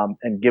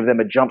and give them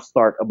a jump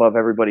start above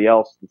everybody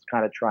else that's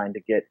kind of trying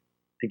to get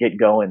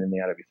going in the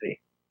IWC.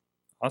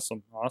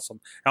 Awesome.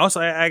 Also,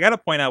 I got to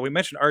point out, we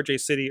mentioned RJ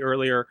City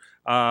earlier,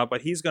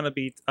 but he's going to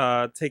be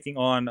taking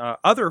on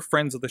other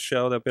friends of the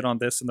show that have been on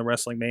this and the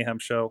Wrestling Mayhem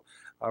Show,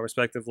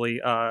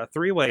 respectively.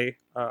 Three-way,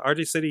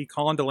 RJ City,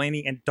 Colin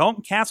Delaney, and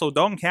Dalton Castle.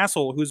 Dalton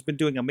Castle, who's been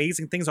doing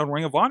amazing things on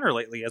Ring of Honor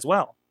lately as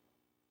well.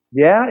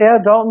 Yeah,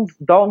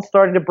 Dalton's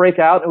starting to break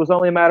out. It was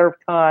only a matter of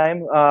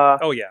time.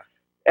 Oh, yeah.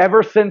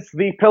 Ever since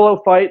the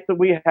pillow fight that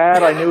we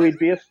had, I knew he'd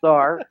be a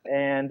star,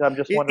 and I'm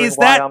just wondering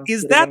why I'm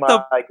sitting in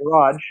my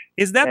garage.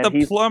 Is that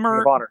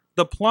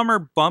the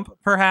plumber bump,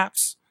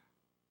 perhaps?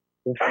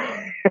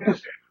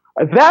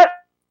 That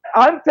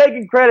I'm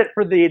taking credit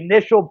for the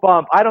initial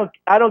bump. I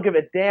don't give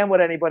a damn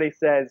what anybody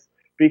says,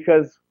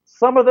 because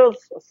some of those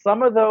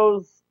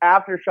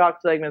Aftershock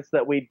segments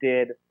that we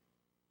did,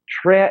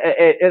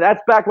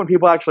 that's back when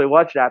people actually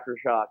watched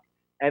Aftershock,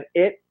 and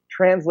it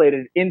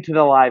translated into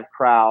the live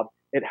crowd.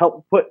 It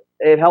helped put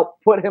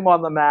him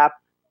on the map.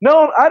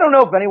 No, I don't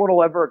know if anyone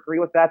will ever agree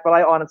with that, but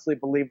I honestly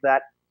believe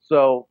that.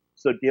 So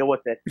deal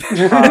with it.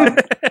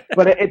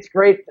 But it's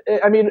great.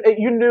 I mean,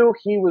 you knew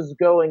he was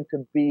going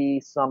to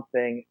be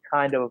something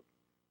kind of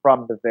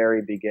from the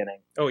very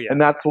beginning. Oh yeah.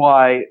 And that's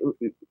why,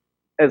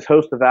 as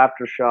host of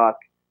Aftershock,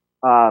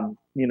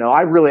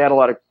 I really had a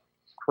lot of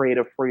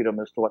creative freedom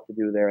as to what to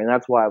do there, and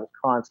that's why I was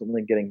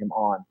constantly getting him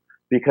on,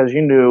 because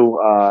you knew,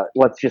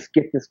 let's just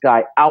get this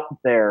guy out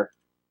there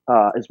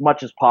as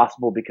much as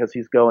possible, because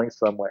he's going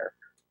somewhere.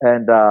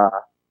 And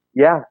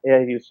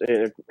he's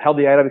held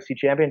the IWC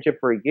Championship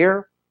for a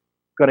year.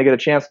 Going to get a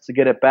chance to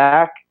get it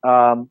back,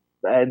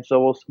 and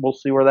so we'll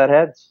see where that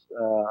heads.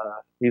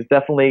 He's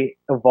definitely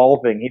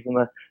evolving.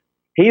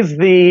 He's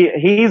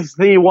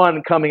the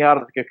one coming out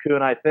of the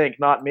cocoon, I think,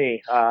 not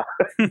me.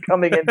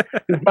 Coming in,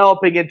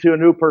 developing into a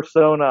new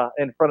persona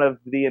in front of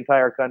the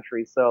entire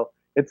country. So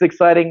it's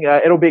exciting.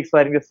 It'll be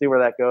exciting to see where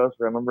that goes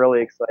for him. I'm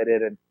really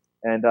excited,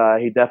 and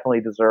he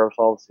definitely deserves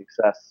all the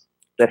success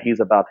that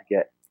he's about to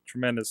get.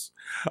 Tremendous.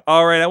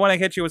 All right, I want to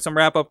hit you with some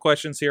wrap-up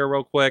questions here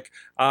real quick.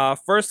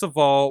 First of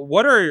all,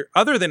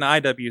 other than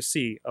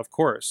IWC, of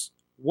course,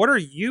 what are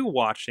you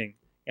watching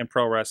in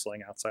pro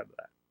wrestling outside of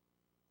that?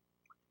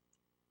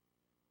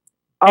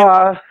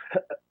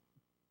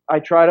 I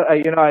try to,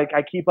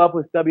 I keep up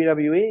with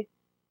WWE,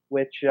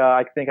 which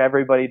I think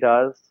everybody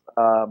does.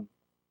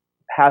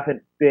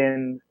 Haven't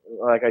been,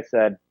 like I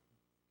said,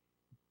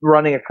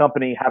 running a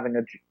company, having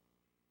a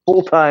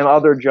full-time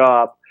other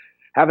job,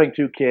 having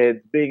 2 kids,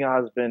 being a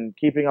husband,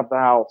 keeping up the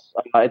house.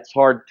 It's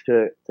hard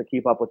to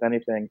keep up with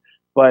anything.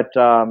 But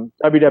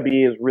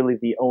WWE is really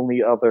the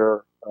only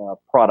other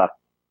product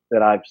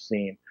that I've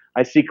seen.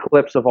 I see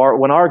clips of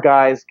when our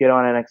guys get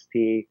on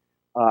NXT.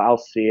 I'll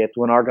see it.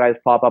 When our guys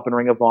pop up in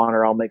Ring of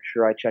Honor, I'll make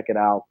sure I check it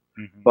out.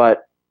 Mm-hmm.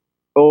 But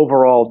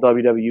overall,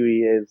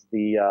 WWE is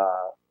the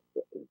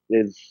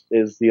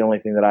only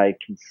thing that I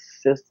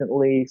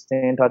consistently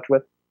stay in touch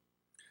with.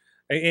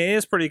 It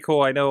is pretty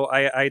cool. I know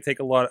I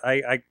take a lot.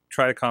 I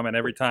try to comment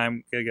every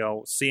time,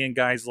 seeing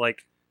guys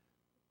like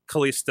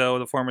Kalisto,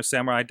 the former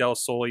Samurai Del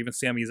Sol, even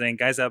Sami Zayn,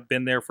 guys that have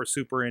been there for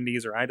Super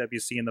Indies or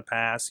IWC in the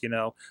past.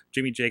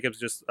 Jimmy Jacobs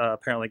just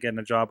apparently getting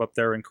a job up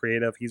there in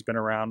creative. He's been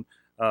around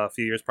a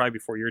few years, probably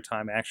before your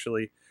time,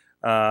 actually.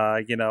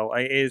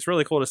 It's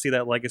really cool to see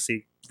that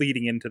legacy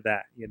bleeding into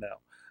that. Yeah.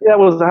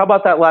 Well, how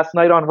about that last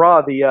night on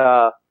Raw?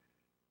 The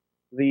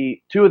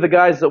 2 of the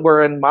guys that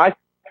were in my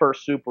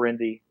first Super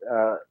Indie,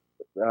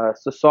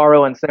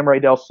 Cesaro and Samurai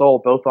Del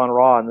Sol, both on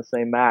Raw in the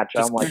same match.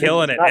 Just I'm like,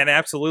 killing it, and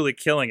absolutely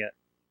killing it.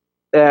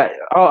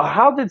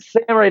 How did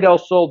Samurai Del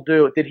Sol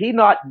do it? Did he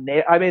not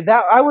nail? I mean,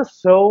 that I was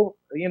so,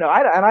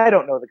 I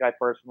don't know the guy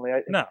personally.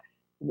 No.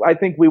 I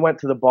think we went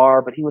to the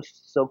bar, but he was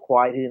so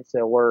quiet, he didn't say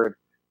a word.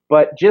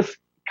 But just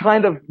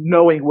kind of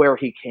knowing where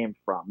he came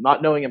from,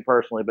 not knowing him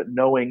personally, but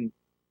knowing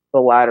the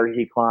ladder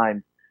he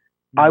climbed,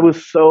 I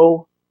was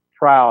so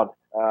proud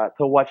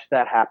to watch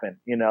that happen.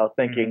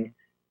 Thinking,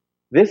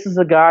 this is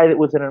a guy that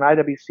was in an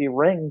IWC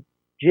ring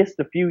just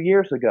a few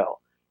years ago.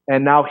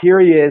 And now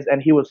here he is,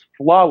 and he was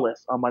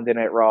flawless on Monday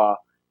Night Raw.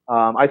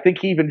 I think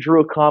he even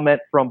drew a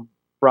comment from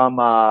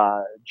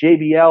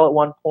JBL at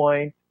one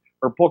point,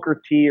 or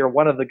Booker T, or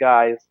one of the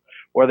guys,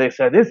 or they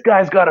said this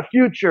guy's got a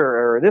future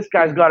or this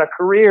guy's got a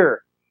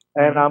career,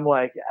 and I'm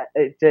like,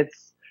 it's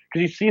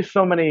because you see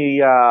so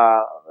many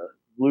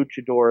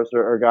luchadors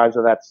or guys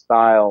of that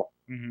style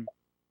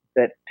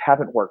that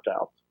haven't worked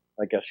out,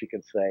 I guess you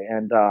could say.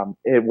 And I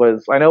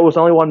know it was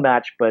only one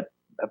match, but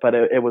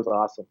it was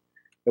awesome.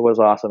 It was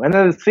awesome. And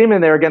then seeing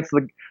there against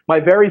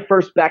my very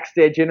first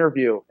backstage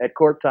interview at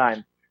Court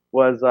Time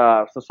was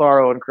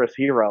Cesaro and Chris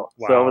Hero.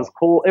 Wow. So it was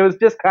cool. It was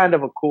just kind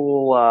of a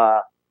cool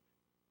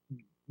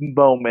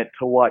moment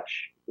to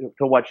watch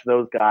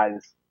those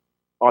guys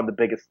on the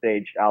biggest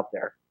stage out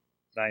there.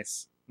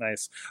 Nice.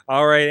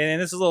 All right,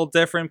 and this is a little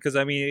different because,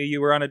 I mean,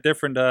 you were on a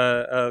different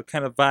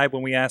kind of vibe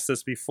when we asked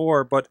this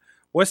before, but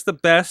what's the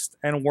best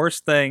and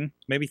worst thing,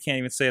 maybe you can't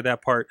even say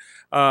that part,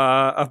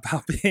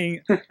 about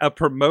being a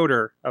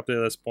promoter up to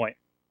this point?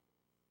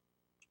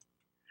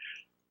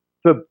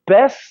 The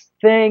best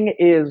thing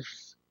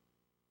is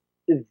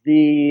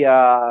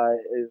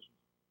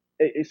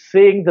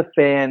seeing the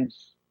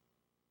fans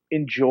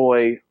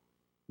enjoy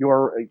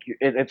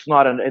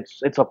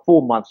it's a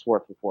full month's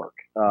worth of work,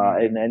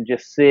 and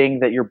just seeing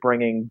that you're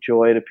bringing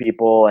joy to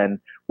people and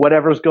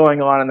whatever's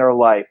going on in their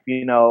life,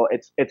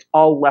 it's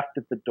all left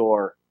at the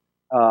door,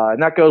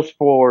 and that goes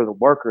for the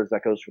workers,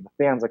 that goes for the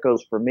fans, that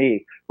goes for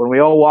me. When we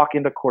all walk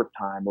into Court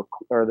Time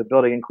or the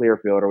building in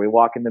Clearfield, or we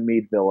walk into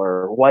Meadville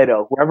or White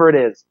Oak, wherever it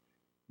is,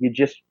 you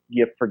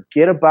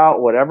forget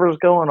about whatever's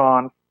going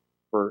on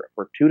for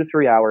 2 to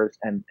 3 hours,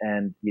 and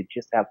you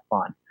just have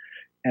fun.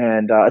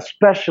 And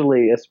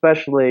especially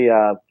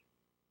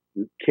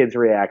kids'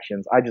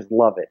 reactions, I just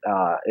love it.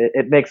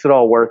 It makes it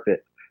all worth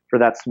it for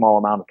that small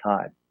amount of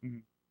time.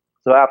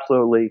 So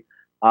absolutely,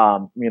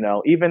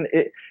 even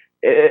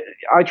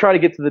I try to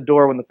get to the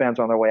door when the fans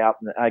are on their way out,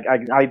 and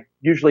I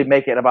usually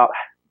make it about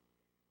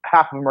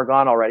half of them are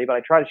gone already, but I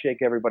try to shake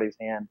everybody's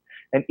hand,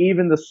 and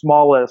even the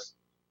smallest,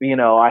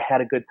 I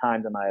had a good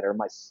time tonight, or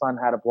my son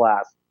had a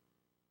blast.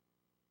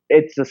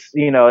 It's just,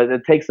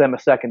 it takes them a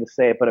second to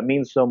say it, but it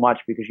means so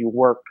much because you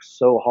work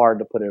so hard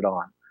to put it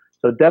on.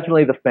 So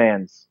definitely the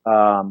fans,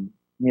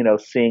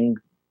 seeing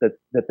that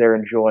they're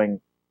enjoying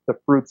the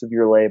fruits of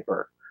your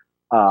labor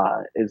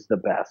is the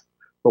best.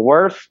 The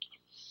worst,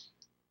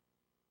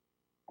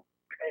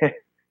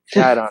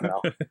 I don't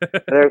know.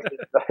 There's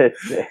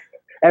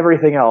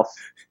everything else.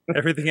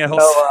 Everything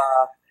else.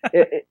 So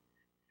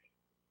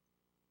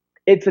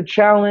it's a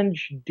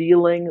challenge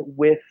dealing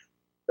with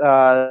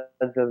the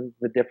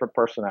different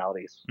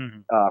personalities,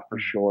 for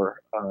sure.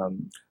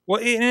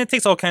 Well, and it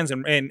takes all kinds of,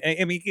 and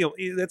I mean,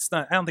 that's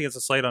not. I don't think it's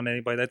a slight on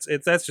anybody.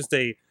 That's just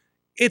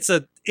it's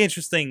a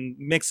interesting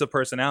mix of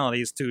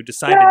personalities to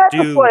decide to do.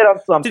 It's a slight on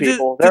some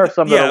people. There are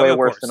some that are way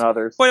worse than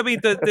others. But I mean,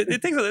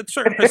 it takes a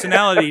certain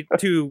personality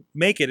to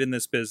make it in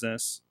this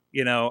business,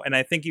 and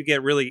I think you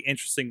get really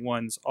interesting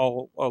ones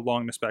all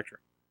along the spectrum,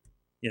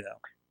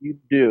 You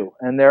do,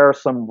 and there are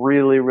some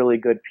really, really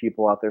good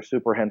people out there.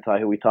 Super Hentai,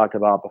 who we talked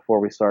about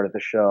before we started the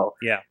show,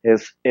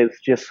 is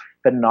just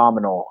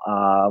phenomenal.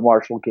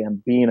 Marshall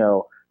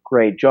Gambino,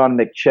 great. John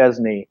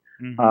McChesney,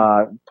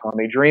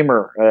 Tommy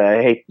Dreamer.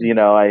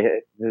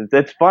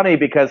 It's funny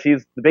because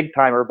he's the big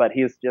timer, but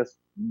he's just,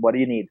 what do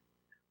you need?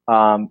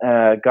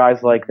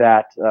 Guys like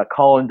that.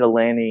 Colin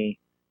Delaney,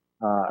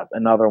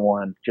 another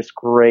one. Just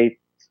great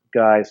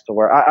guys to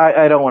wear.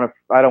 I don't want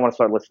to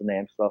start listing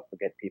names, so I'll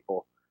forget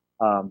people.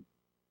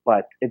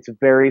 But it's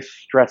very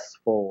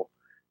stressful,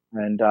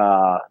 and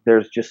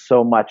there's just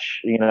so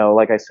much,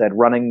 like I said,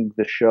 running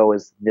the show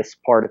is this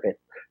part of it.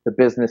 The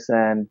business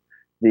end,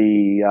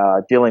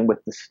 the dealing with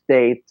the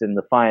state and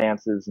the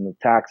finances and the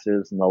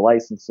taxes and the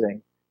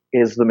licensing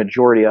is the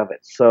majority of it.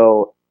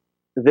 So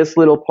this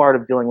little part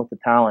of dealing with the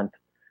talent,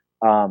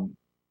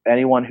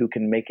 anyone who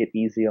can make it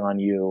easy on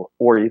you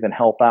or even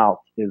help out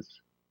is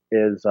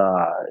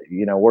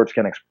words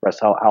can't express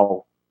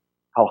how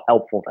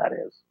helpful that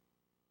is.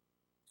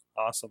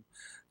 Awesome.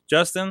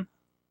 Justin,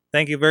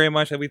 thank you very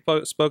much. We've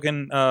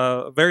spoken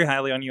very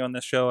highly on you on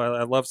this show.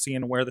 I love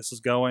seeing where this is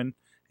going.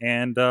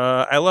 And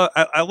I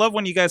love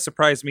when you guys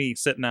surprise me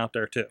sitting out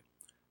there too.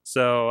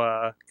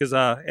 So, because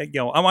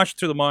I'm watching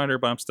through the monitor,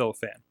 but I'm still a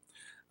fan.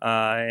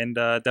 And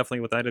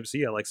definitely with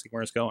IWC, I like seeing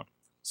where it's going.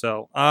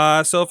 So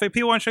if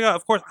people want to check out,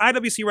 of course,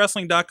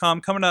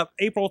 IWCWrestling.com coming up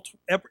April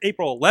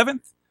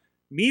 11th,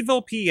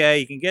 Meadville, PA.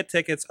 You can get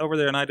tickets over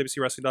there on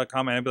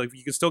IWCWrestling.com, and I believe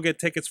you can still get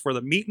tickets for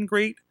the meet and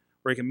greet,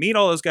 where you can meet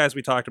all those guys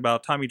we talked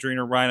about: Tommy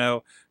Dreamer,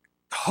 Rhino,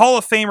 Hall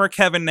of Famer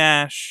Kevin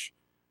Nash,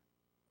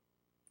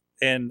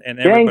 and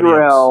everybody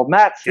Gangrel, else.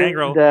 Matt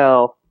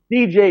Sindel,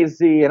 DJ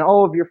Z, and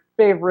all of your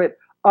favorite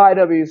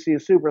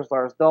IWC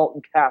superstars: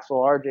 Dalton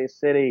Castle, RJ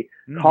City,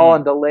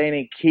 Colin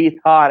Delaney, Keith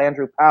Hott,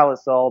 Andrew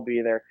Palace will all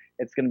be there.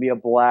 It's going to be a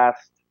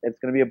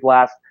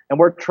blast. And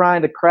we're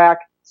trying to crack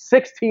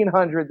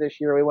 1,600 this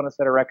year. We want to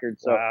set a record,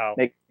 so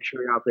make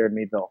sure you're out there in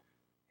Meadville.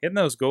 Hitting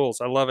those goals.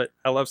 I love it.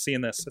 I love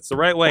seeing this. It's the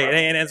right way.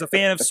 And as a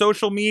fan of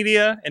social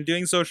media and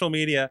doing social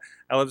media,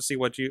 I love to see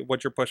what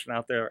you're pushing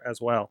out there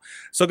as well.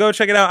 So go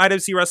check it out,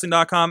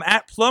 IWCWrestling.com.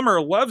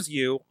 @Plummer loves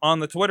you on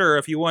the Twitter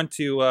if you want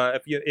to.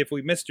 If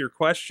we missed your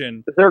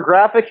question, is there a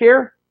graphic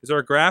here? Is there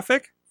a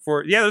graphic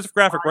for? Yeah, there's a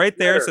graphic right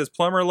there. It says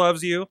Plummer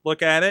loves you.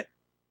 Look at it.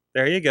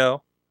 There you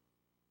go.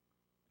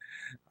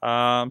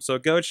 So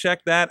go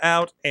check that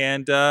out.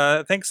 And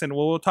thanks. And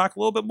we'll talk a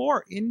little bit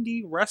more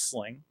indie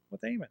wrestling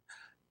with Eamon.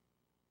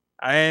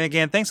 And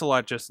again, thanks a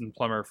lot, Justin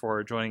Plummer,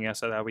 for joining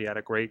us. I thought we had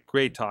a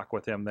great talk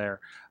with him there.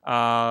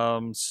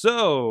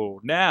 So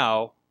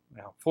now,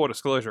 full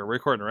disclosure, we're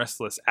recording the rest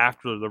of this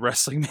after the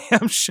Wrestling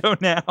Mayhem Show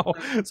now.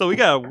 So we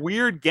got a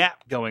weird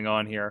gap going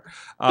on here.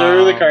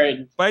 Through the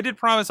curtain. But I did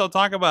promise I'll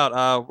talk about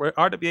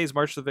RWA's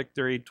March to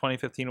Victory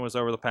 2015 was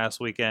over the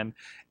past weekend.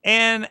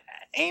 And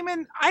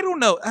Eamon, I don't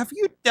know, have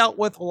you dealt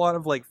with a lot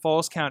of like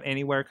Falls Count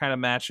Anywhere kind of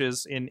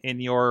matches in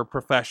your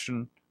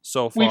profession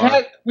so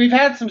far? We've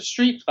had some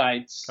street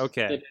fights.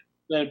 Okay.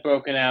 That have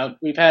broken out.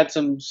 We've had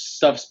some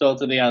stuff spilled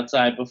to the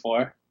outside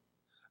before.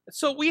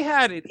 So we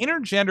had an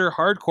intergender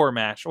hardcore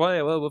match,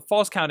 well,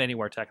 Falls Count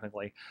Anywhere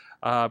technically,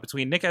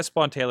 between Nick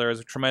Espontaylor, as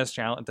a tremendous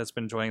talent that's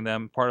been joining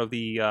them, part of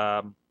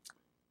the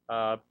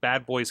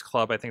Bad Boys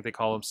Club, I think they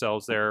call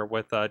themselves there,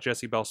 with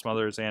Jesse Bell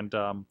Smothers and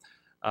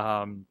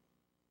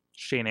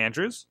Shane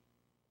Andrews.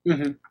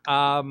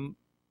 Mm-hmm.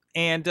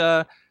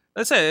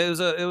 Let's say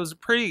it was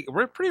pretty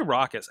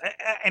raucous,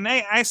 and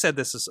I said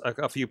this is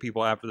a few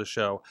people after the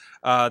show.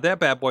 That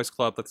Bad Boys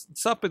Club, the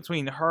stuff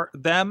between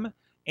them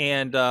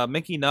and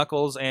Mickey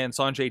Knuckles and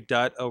Sanjay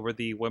Dutt over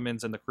the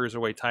women's and the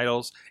cruiserweight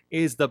titles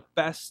is the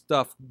best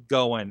stuff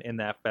going in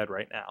that fed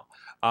right now.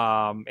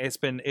 It's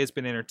been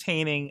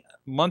entertaining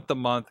month to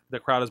month. The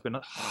crowd has been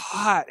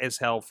hot as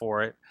hell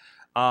for it.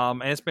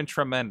 And it's been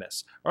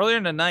tremendous. Earlier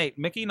in the night,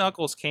 Mickey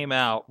Knuckles came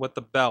out with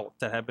the belt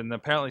that had been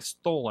apparently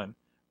stolen,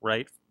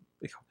 right?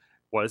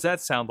 What does that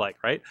sound like,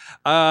 right?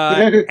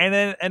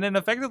 And then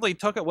effectively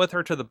took it with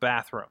her to the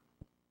bathroom.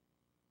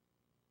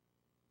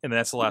 And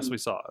that's the last we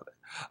saw of it.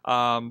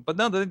 But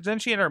no, then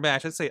she had her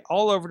match. I'd say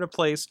all over the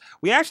place.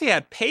 We actually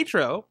had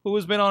Pedro, who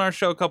has been on our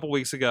show a couple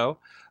weeks ago.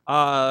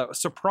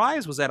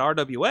 Surprise was at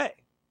RWA.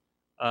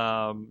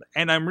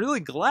 And I'm really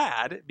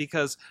glad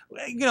because,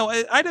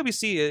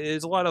 IWC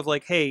is a lot of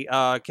like, hey,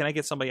 can I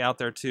get somebody out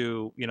there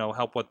to,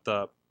 help with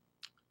the,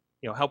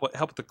 help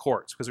with the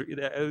courts? Because,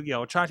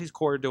 Chachi's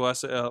courted to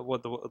us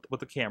with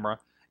the camera.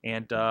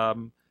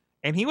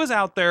 And he was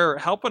out there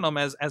helping them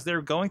as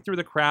they're going through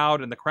the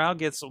crowd, and the crowd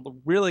gets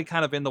really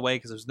kind of in the way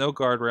because there's no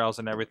guardrails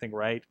and everything,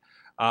 right?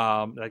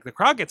 Like the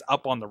crowd gets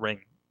up on the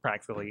ring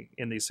practically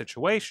in these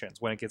situations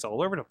when it gets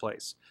all over the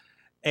place.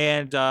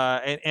 And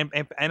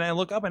I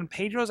look up and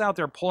Pedro's out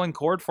there pulling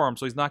cord for him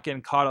so he's not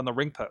getting caught on the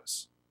ring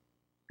post.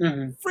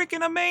 Mm-hmm.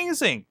 Freaking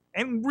amazing.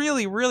 And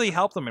really, really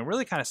helped him and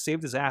really kind of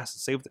saved his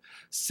ass and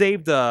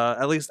saved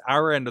at least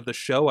our end of the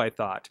show, I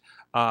thought.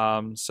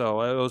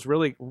 So it was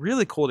really,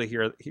 really cool to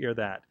hear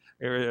that.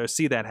 Or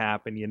see that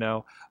happen,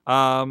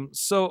 But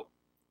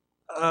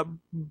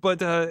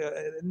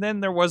then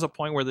there was a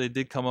point where they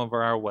did come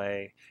over our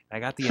way. I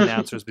got the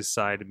announcers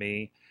beside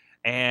me,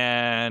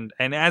 and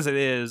as it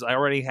is, I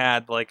already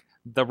had like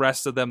the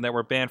rest of them that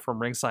were banned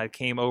from ringside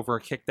came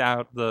over, kicked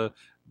out the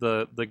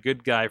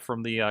good guy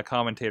from the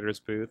commentator's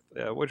booth,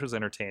 which was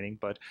entertaining.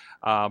 But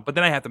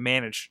then I have to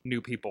manage new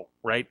people,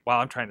 right,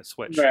 while I'm trying to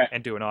switch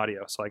and do an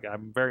audio. So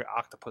I'm very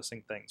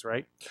octopusing things,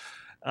 right.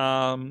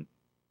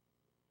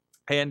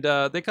 And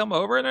they come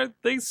over and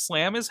they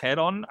slam his head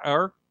on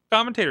our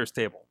commentator's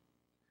table.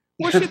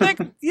 Well, she think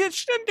she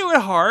didn't do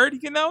it hard, she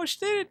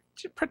did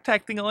it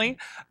protectingly,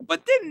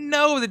 but didn't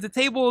know that the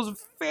table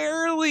was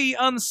fairly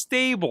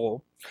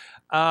unstable.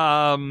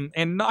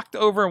 And knocked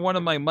over one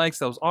of my mics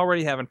that was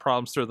already having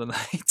problems through the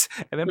night,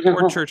 and then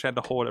poor Church had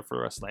to hold it for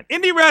the rest of the night.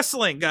 Indie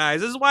wrestling,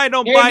 guys. This is why I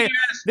don't buy.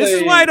 This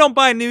is why I don't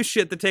buy new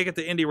shit to take it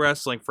to indie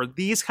wrestling for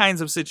these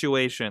kinds of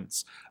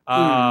situations.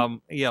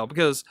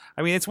 Because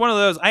it's one of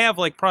those. I have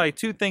like probably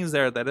two things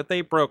there that if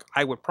they broke,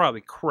 I would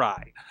probably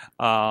cry.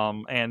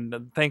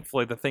 And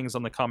thankfully, the things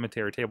on the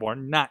commentary table are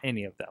not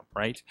any of them,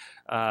 right?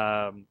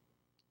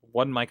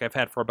 One mic I've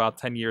had for about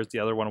 10 years. The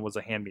other one was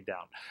a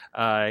hand-me-down.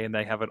 And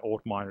they have an old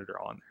monitor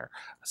on there.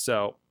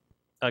 So,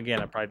 again,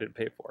 I probably didn't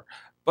pay for.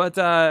 But,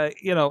 that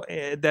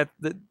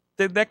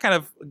kind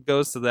of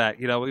goes to that.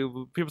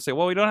 People say,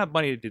 well, we don't have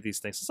money to do these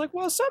things. It's like,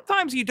 well,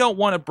 sometimes you don't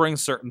want to bring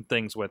certain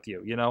things with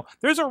you.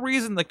 There's a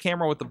reason the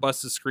camera with the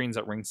busted screens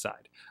at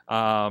ringside.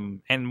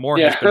 And more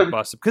has been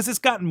busted because it's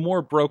gotten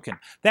more broken.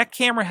 That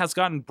camera has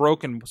gotten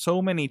broken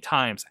so many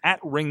times at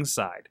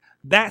ringside.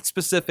 That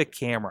specific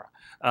camera.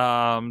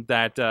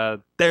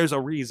 There's a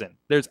reason.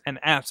 There's an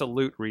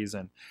absolute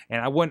reason.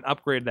 And I wouldn't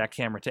upgrade that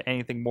camera to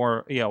anything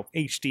more,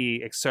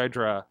 HD,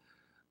 etc.,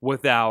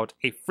 without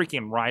a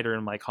freaking rider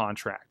in my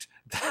contract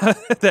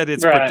that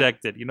it's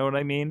protected. You know what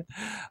I mean?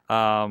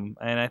 And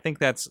I think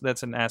that's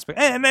an aspect.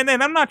 And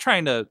I'm not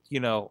trying to,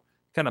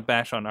 kind of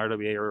bash on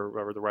RWA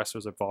or the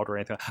wrestlers involved or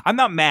anything. I'm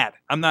not mad.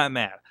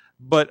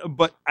 But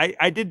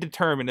I did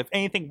determine if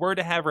anything were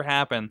to ever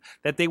happen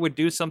that they would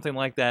do something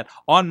like that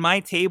on my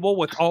table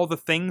with all the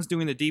things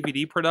doing the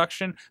DVD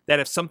production, that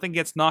if something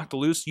gets knocked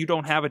loose, you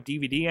don't have a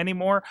DVD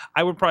anymore,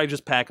 I would probably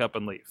just pack up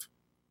and leave.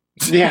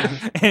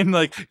 Yeah. And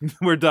like,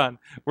 we're done.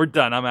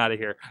 I'm out of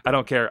here. I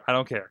don't care.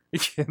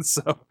 And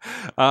so,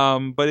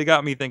 but it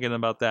got me thinking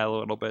about that a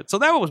little bit. So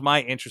that was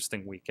my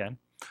interesting weekend.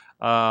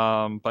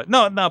 But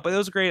but it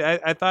was great.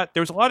 I thought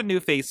there was a lot of new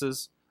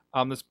faces.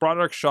 This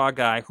Broderick Shaw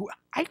guy, who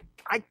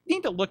I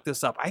need to look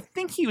this up. I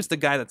think he was the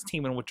guy that's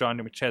teaming with John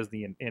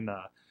McChesney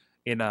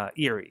in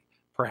Erie,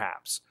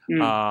 perhaps.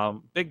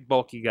 Big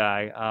bulky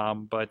guy.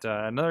 But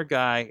another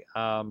guy,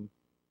 Cotton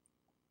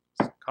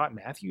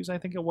Matthews, I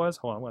think it was.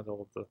 Hold on, I'm going to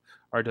look at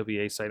the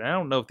RWA site. I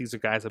don't know if these are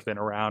guys that have been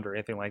around or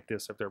anything like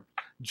this, if they're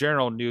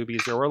general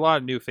newbies. There were a lot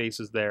of new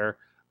faces there,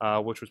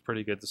 which was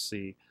pretty good to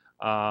see.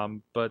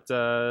 But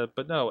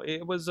no,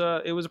 it was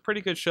a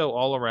pretty good show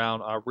all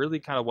around. Really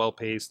kind of well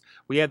paced.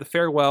 We had the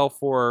farewell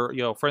for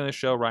friend of the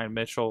show, Ryan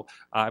Mitchell.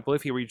 I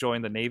believe he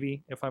rejoined the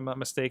Navy, if I'm not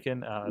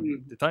mistaken.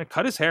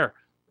 Cut his hair.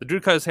 The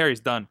dude cut his hair.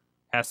 He's done.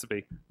 Has to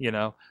be.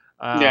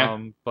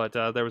 But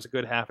there was a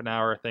good half an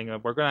hour thing.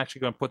 We're going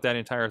to put that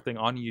entire thing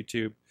on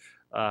YouTube,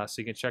 so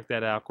you can check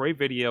that out. Great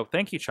video.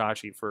 Thank you,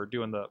 Chachi, for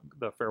doing the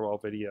farewell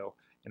video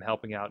and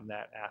helping out in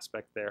that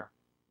aspect there.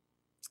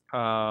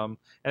 And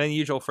then the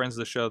usual friends of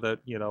the show that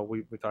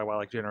we talk about,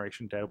 like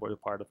Generation Dead, were a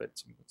part of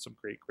it. Some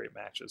great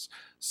matches.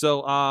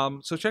 So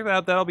check that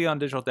out. That'll be on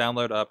digital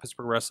download,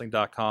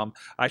 PittsburghWrestling.com.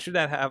 I should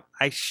have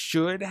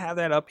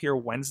that up here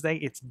Wednesday.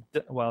 It's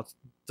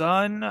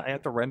done. I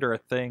have to render a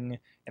thing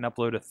and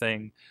upload a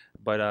thing,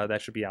 but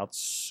that should be out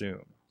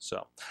soon.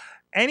 So,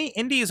 any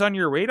indies on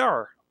your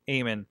radar,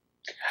 Eamon?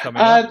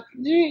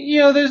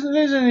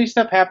 There's any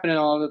stuff happening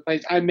all over the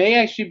place. I may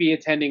actually be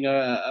attending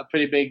a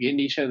pretty big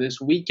indie show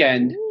this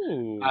weekend.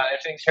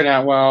 If things turn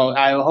out well,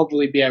 I will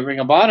hopefully be at Ring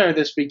of Honor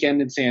this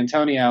weekend in San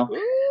Antonio.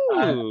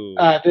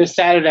 This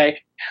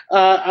Saturday.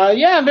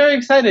 I'm very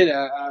excited.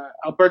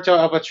 Alberto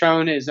El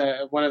Patron is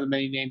one of the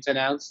many names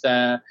announced.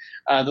 The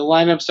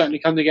lineup's starting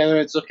to come together.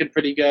 It's looking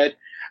pretty good.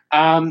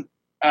 One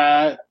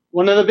of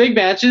the big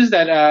matches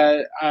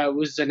that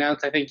was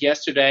announced, I think,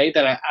 yesterday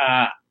that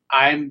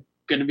I'm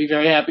going to be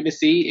very happy to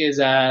see is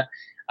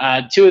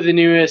two of the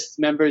newest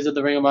members of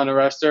the Ring of Honor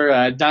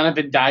roster,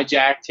 Donovan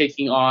Dijak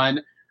taking on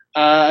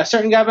a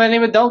certain guy by the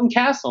name of Dalton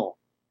Castle.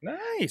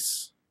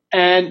 Nice.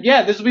 And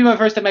this will be my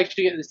first time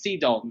actually getting to see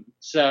Dalton,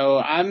 so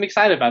I'm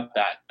excited about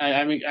that.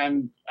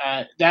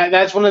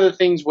 That's one of the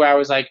things where I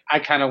was like, I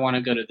kind of want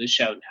to go to the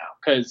show now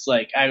because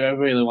I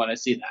really want to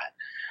see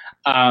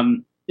that.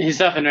 His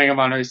stuff in Ring of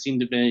Honor seemed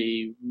to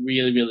be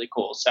really, really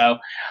cool. So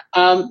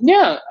that's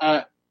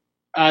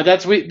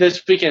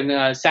this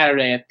weekend,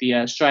 Saturday at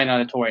the Shrine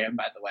Auditorium,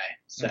 by the way.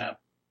 So.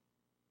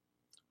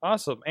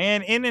 Awesome.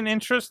 And in an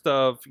interest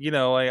of,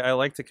 I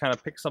like to kind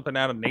of pick something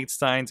out of Nate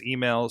Stein's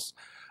emails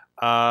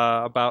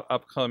about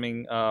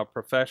upcoming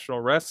professional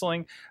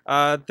wrestling.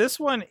 This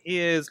one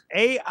is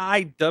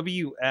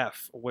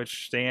AIWF,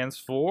 which stands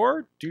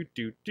for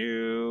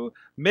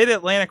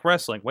Mid-Atlantic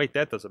Wrestling. Wait,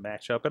 that doesn't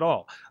match up at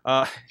all.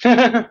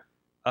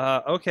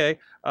 Okay.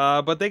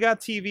 But they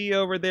got TV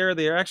over there.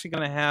 They're actually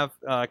going to have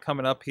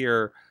coming up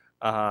here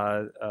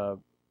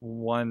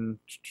one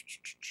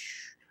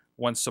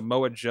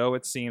Samoa Joe,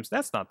 it seems.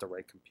 That's not the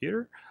right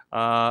computer.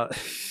 That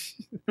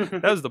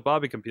was the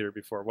Bobby computer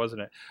before,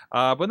 wasn't it?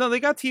 But no, they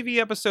got TV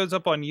episodes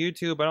up on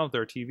YouTube. I don't know if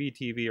they're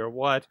TV or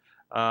what.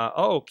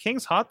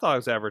 King's Hot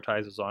Dogs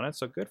advertises on it,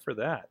 so good for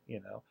that,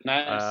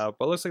 Nice.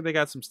 But looks like they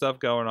got some stuff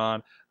going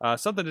on.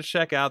 Something to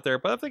check out there.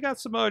 But if they got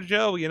Samoa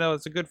Joe,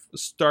 it's a good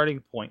starting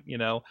point,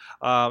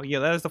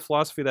 that is the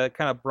philosophy that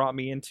kind of brought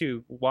me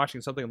into watching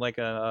something like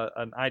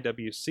an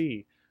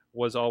IWC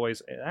was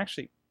always,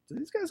 actually, do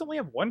these guys only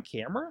have one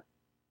camera?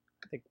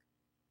 I think,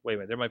 wait a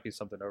minute, there might be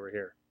something over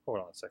here. Hold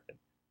on a second.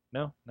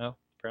 No,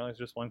 apparently it's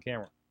just one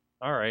camera.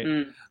 All right.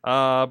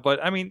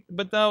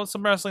 But no,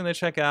 some wrestling to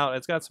check out.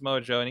 It's got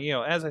Samoa Joe, and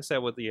as I said,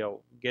 with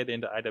get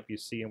into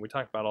IWC, and we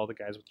talked about all the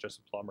guys with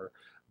Justin Plummer.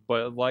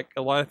 But like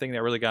a lot of things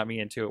that really got me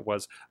into it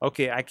was,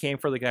 okay, I came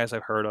for the guys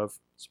I've heard of,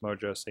 Samoa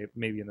Joe, say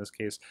maybe in this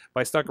case, but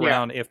I stuck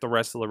around if the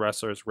rest of the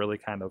wrestlers really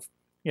kind of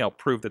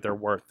prove that they're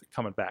worth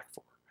coming back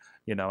for.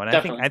 And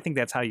I think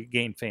that's how you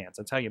gain fans.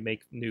 That's how you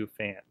make new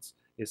fans.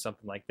 Is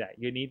something like that.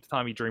 You need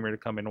Tommy Dreamer to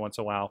come in once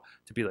in a while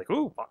to be like,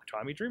 ooh,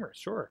 Tommy Dreamer,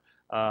 sure.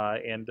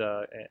 And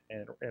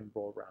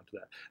roll around to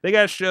that. They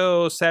got a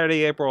show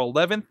Saturday, April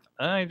 11th.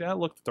 I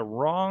looked at the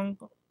wrong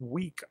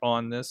week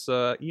on this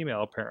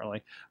email,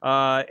 apparently.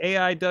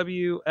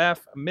 AIWF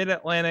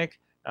Mid-Atlantic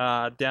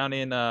down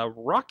in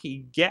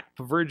Rocky Gap,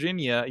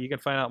 Virginia. You can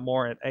find out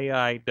more at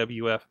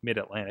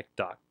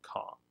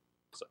AIWFMidatlantic.com.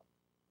 So,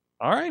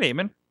 all right,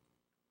 Eamon.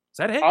 Is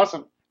that it?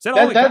 Awesome. Is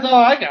that that's all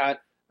I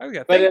got.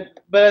 Okay,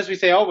 but as we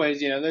say always,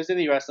 there's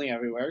indie wrestling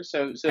everywhere.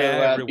 So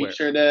be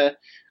sure to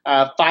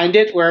find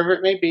it wherever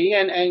it may be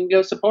and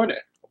go support it.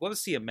 I'd love to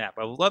see a map.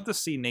 I would love to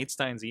see Nate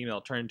Stein's email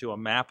turn into a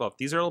map of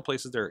these are all the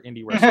places that are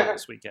indie wrestling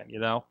this weekend.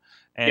 And,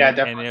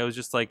 definitely. And it was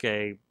just like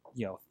a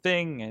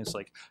thing, and it's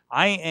like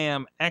I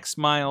am X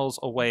miles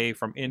away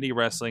from indie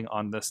wrestling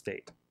on this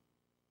date.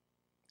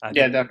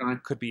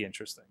 Definitely could be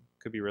interesting.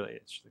 Could be really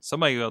interesting.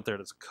 Somebody out there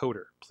that's a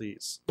coder,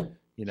 please.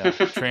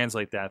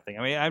 Translate that thing.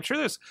 I mean, I'm sure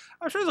there's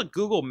a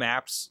Google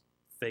Maps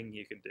thing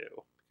you can do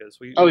because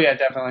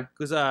definitely.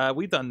 Because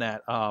we've done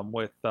that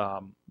with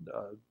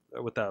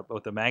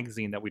the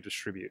magazine that we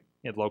distribute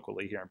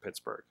locally here in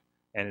Pittsburgh,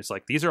 and it's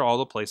like these are all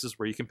the places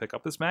where you can pick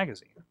up this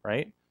magazine,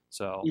 right?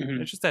 So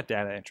it's just that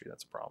data entry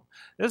that's a problem.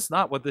 That's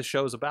not what this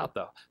show is about,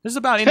 though. This is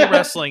about indie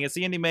wrestling. It's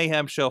the Indy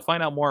Mayhem Show.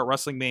 Find out more at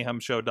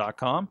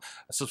WrestlingMayhemShow.com.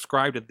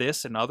 Subscribe to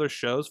this and other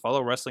shows.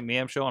 Follow Wrestling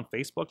Mayhem Show on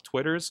Facebook,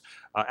 Twitters,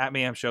 at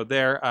Mayhem Show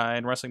there,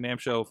 and Wrestling Mayhem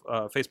Show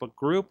Facebook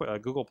group,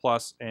 Google+.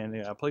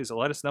 And please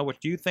let us know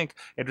what you think.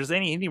 If there's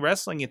any indie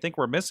wrestling you think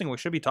we're missing, we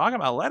should be talking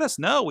about, let us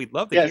know. We'd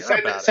love to hear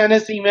about it. Send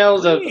us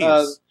emails of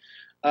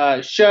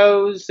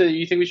shows that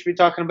you think we should be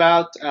talking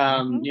about.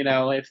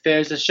 If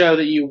there's a show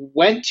that you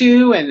went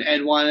to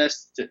and want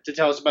us to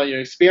tell us about your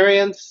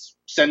experience,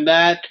 send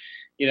that.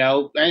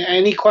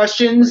 Any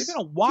questions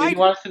you want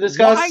us to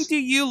discuss? Why do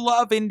you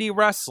love indie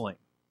wrestling?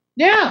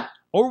 Yeah.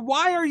 Or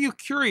why are you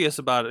curious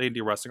about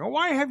indie wrestling? Or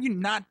why have you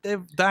not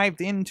dived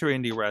into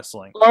indie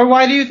wrestling? Or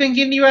why do you think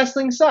indie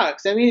wrestling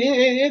sucks? I mean,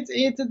 it's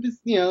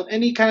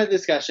any kind of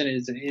discussion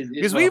is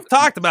because we've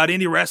talked about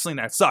indie wrestling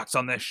that sucks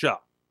on this show.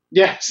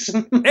 Yes.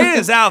 It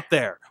is out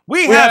there.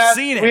 We have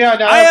seen it.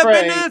 I have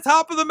been to the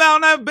top of the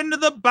mountain. I've been to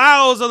the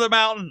bowels of the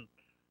mountain.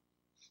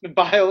 The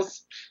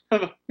bowels. I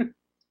don't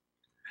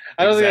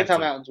think that's how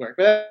mountains work,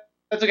 but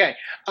that's okay.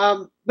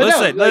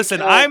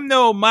 Listen, I'm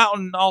no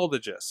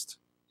mountainologist.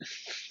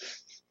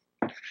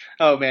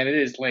 Oh man, it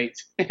is late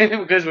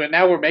because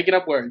now we're making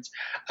up words.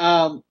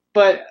 Just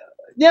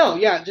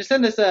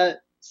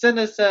send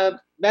us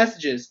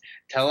messages.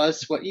 Tell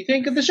us what you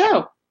think of the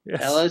show.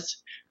 Yes. Tell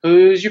us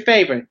who's your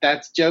favorite.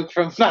 That's a joke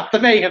from Not the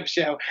Mayhem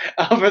Show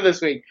for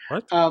this week.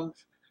 What?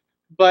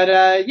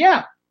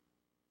 Yeah.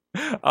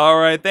 All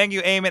right. Thank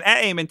you, Eamon.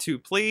 At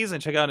Eamon2, please.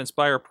 And check out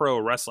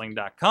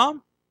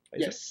InspireProWrestling.com.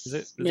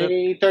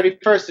 May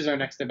 31st is our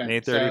next event. May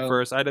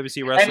 31st,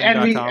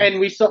 IWCWrestling.com. And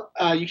we saw,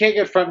 you can't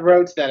get front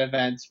row to that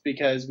event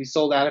because we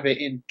sold out of it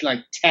in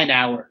like 10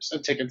 hours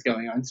of tickets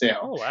going on sale.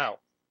 Oh, wow.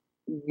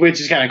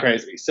 Which is kind of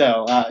crazy.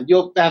 So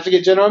you'll have to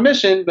get general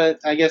admission, but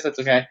I guess that's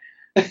okay.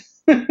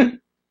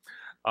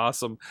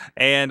 Awesome.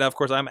 And of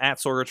course, I'm at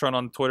Sorgatron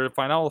on Twitter to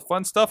find all the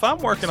fun stuff I'm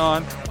working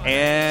on.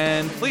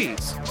 And please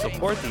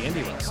support the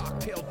indie wrestling.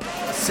 Never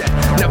said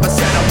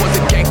I was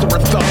a gangster or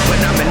thug, but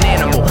I'm an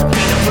animal.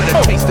 Beat for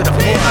the taste of the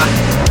floor.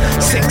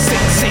 Sick.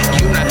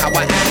 You know how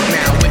I act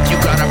now. If you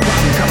got a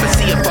problem, come and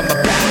see if I'm a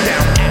back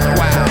down. Act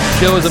wild. The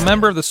show is a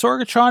member of the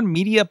Sorgatron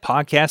Media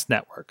Podcast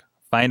Network.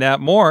 Find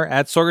out more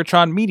at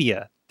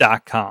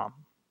sorgatronmedia.com.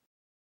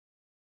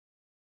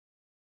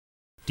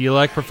 Do you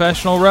like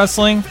professional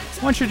wrestling?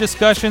 Want your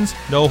discussions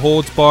no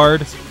holds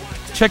barred?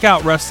 Check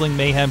out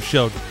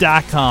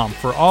WrestlingMayhemShow.com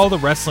for all the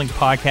wrestling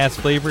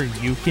podcast flavor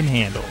you can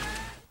handle.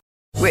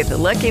 With the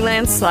Lucky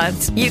Land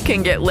Slots, you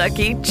can get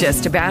lucky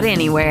just about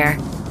anywhere.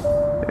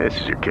 This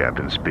is your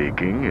captain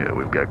speaking.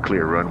 We've got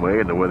clear runway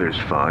and the weather's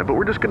fine, but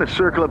we're just going to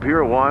circle up here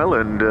a while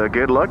and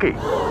get lucky.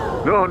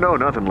 No,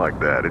 nothing like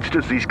that. It's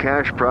just these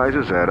cash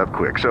prizes add up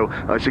quick. So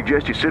I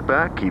suggest you sit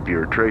back, keep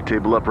your tray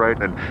table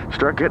upright, and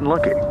start getting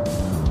lucky.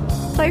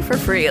 Play for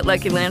free at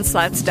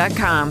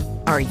LuckyLandSlots.com.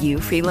 Are you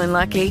feeling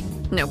lucky?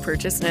 No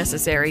purchase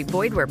necessary.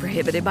 Void where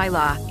prohibited by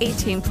law.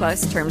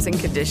 18+ terms and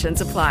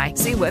conditions apply.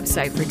 See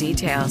website for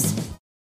details.